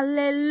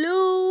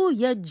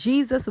 Hallelujah,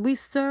 Jesus. We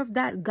serve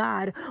that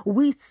God.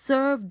 We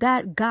serve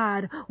that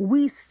God.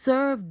 We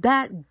serve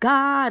that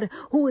God.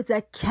 who is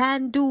a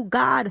can-do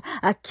God,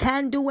 a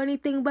can-do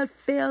anything but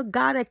fail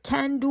God, a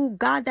can-do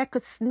God that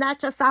could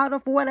snatch us out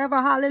of whatever,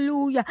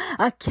 hallelujah,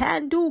 a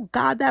can-do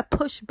God that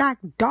pushed back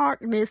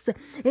darkness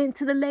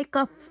into the lake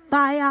of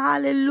fire,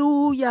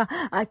 hallelujah,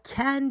 a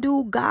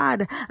can-do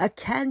God, a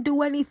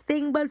can-do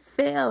anything but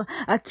fail,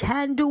 a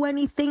can-do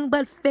anything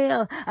but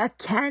fail, a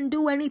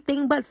can-do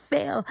anything but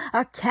fail,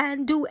 a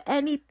can-do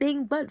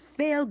anything but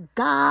fail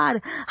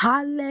God,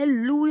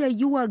 hallelujah.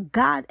 You are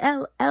God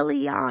El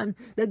Elyon,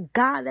 the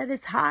God that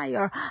is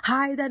higher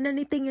than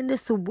anything in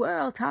this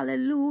world,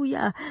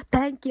 hallelujah.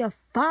 Thank you,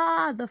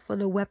 Father, for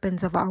the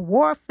weapons of our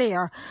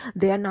warfare.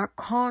 They are not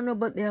carnal,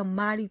 but they are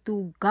mighty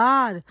through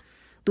God,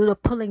 through the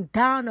pulling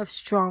down of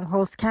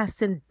strongholds,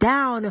 casting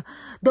down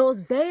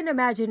those vain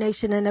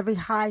imagination and every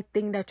high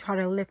thing that try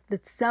to lift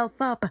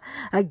itself up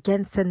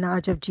against the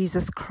knowledge of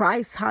Jesus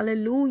Christ.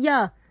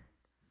 Hallelujah.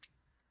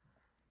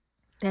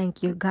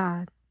 Thank you,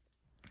 God.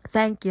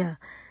 Thank you.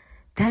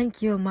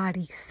 Thank you,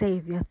 mighty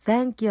Savior.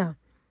 Thank you.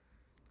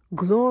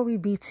 Glory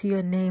be to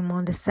your name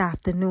on this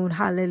afternoon.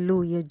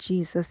 Hallelujah,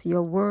 Jesus.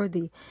 You're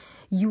worthy.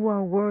 You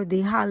are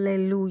worthy.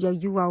 Hallelujah.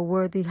 You are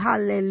worthy.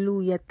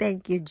 Hallelujah.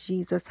 Thank you,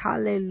 Jesus.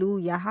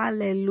 Hallelujah.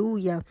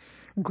 Hallelujah.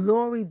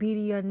 Glory be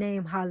to your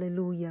name.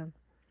 Hallelujah.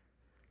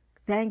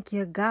 Thank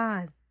you,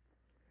 God.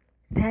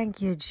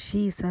 Thank you,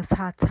 Jesus.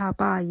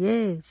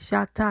 Hatabaye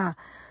shata.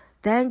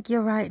 Thank you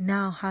right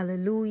now.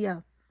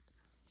 Hallelujah.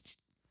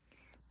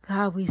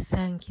 God, we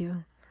thank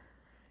you.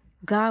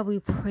 God, we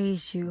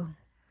praise you.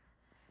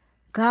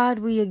 God,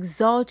 we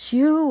exalt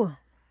you.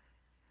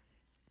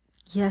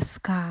 Yes,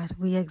 God,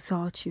 we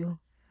exalt you.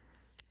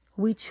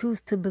 We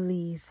choose to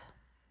believe.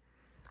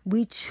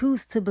 We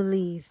choose to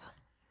believe.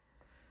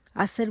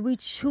 I said we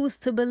choose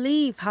to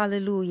believe.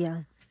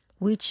 Hallelujah.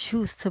 We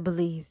choose to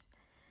believe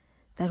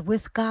that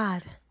with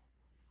God,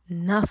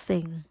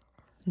 nothing,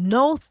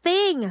 no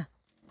thing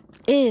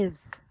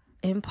is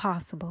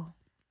impossible.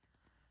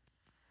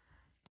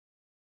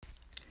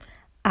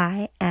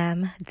 I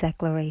am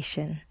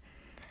declaration.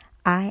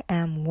 I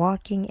am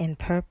walking in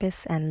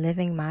purpose and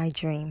living my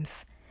dreams.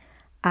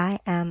 I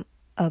am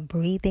a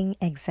breathing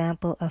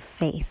example of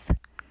faith.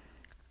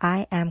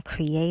 I am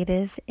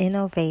creative,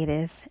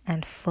 innovative,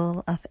 and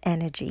full of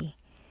energy.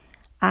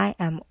 I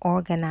am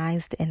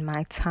organized in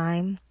my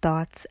time,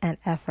 thoughts, and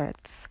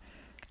efforts.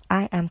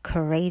 I am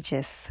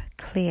courageous,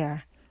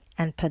 clear,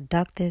 and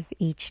productive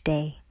each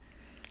day.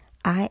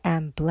 I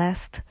am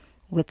blessed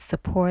with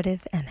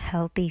supportive and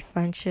healthy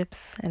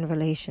friendships and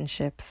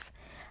relationships.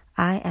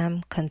 I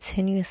am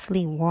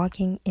continuously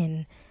walking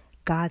in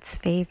God's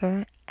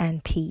favor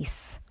and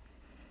peace.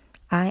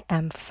 I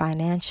am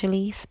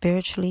financially,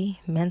 spiritually,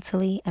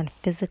 mentally, and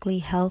physically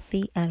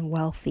healthy and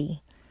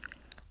wealthy.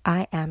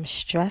 I am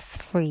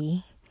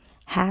stress-free,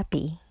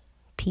 happy,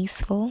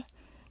 peaceful,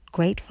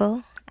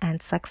 grateful,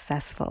 and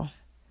successful.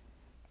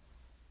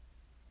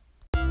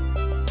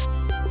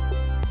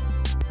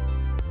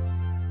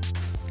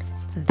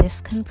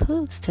 This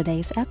concludes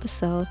today's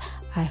episode.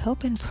 I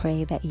hope and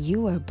pray that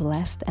you are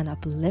blessed and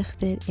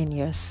uplifted in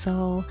your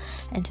soul.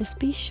 And just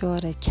be sure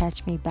to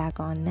catch me back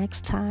on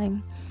next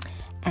time.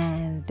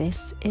 And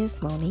this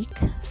is Monique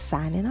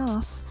signing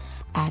off,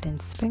 adding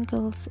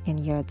sprinkles in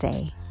your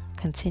day.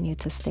 Continue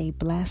to stay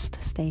blessed,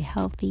 stay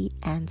healthy,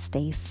 and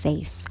stay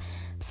safe.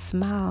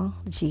 Smile.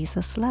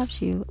 Jesus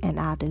loves you, and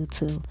I do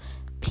too.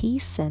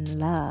 Peace and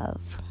love.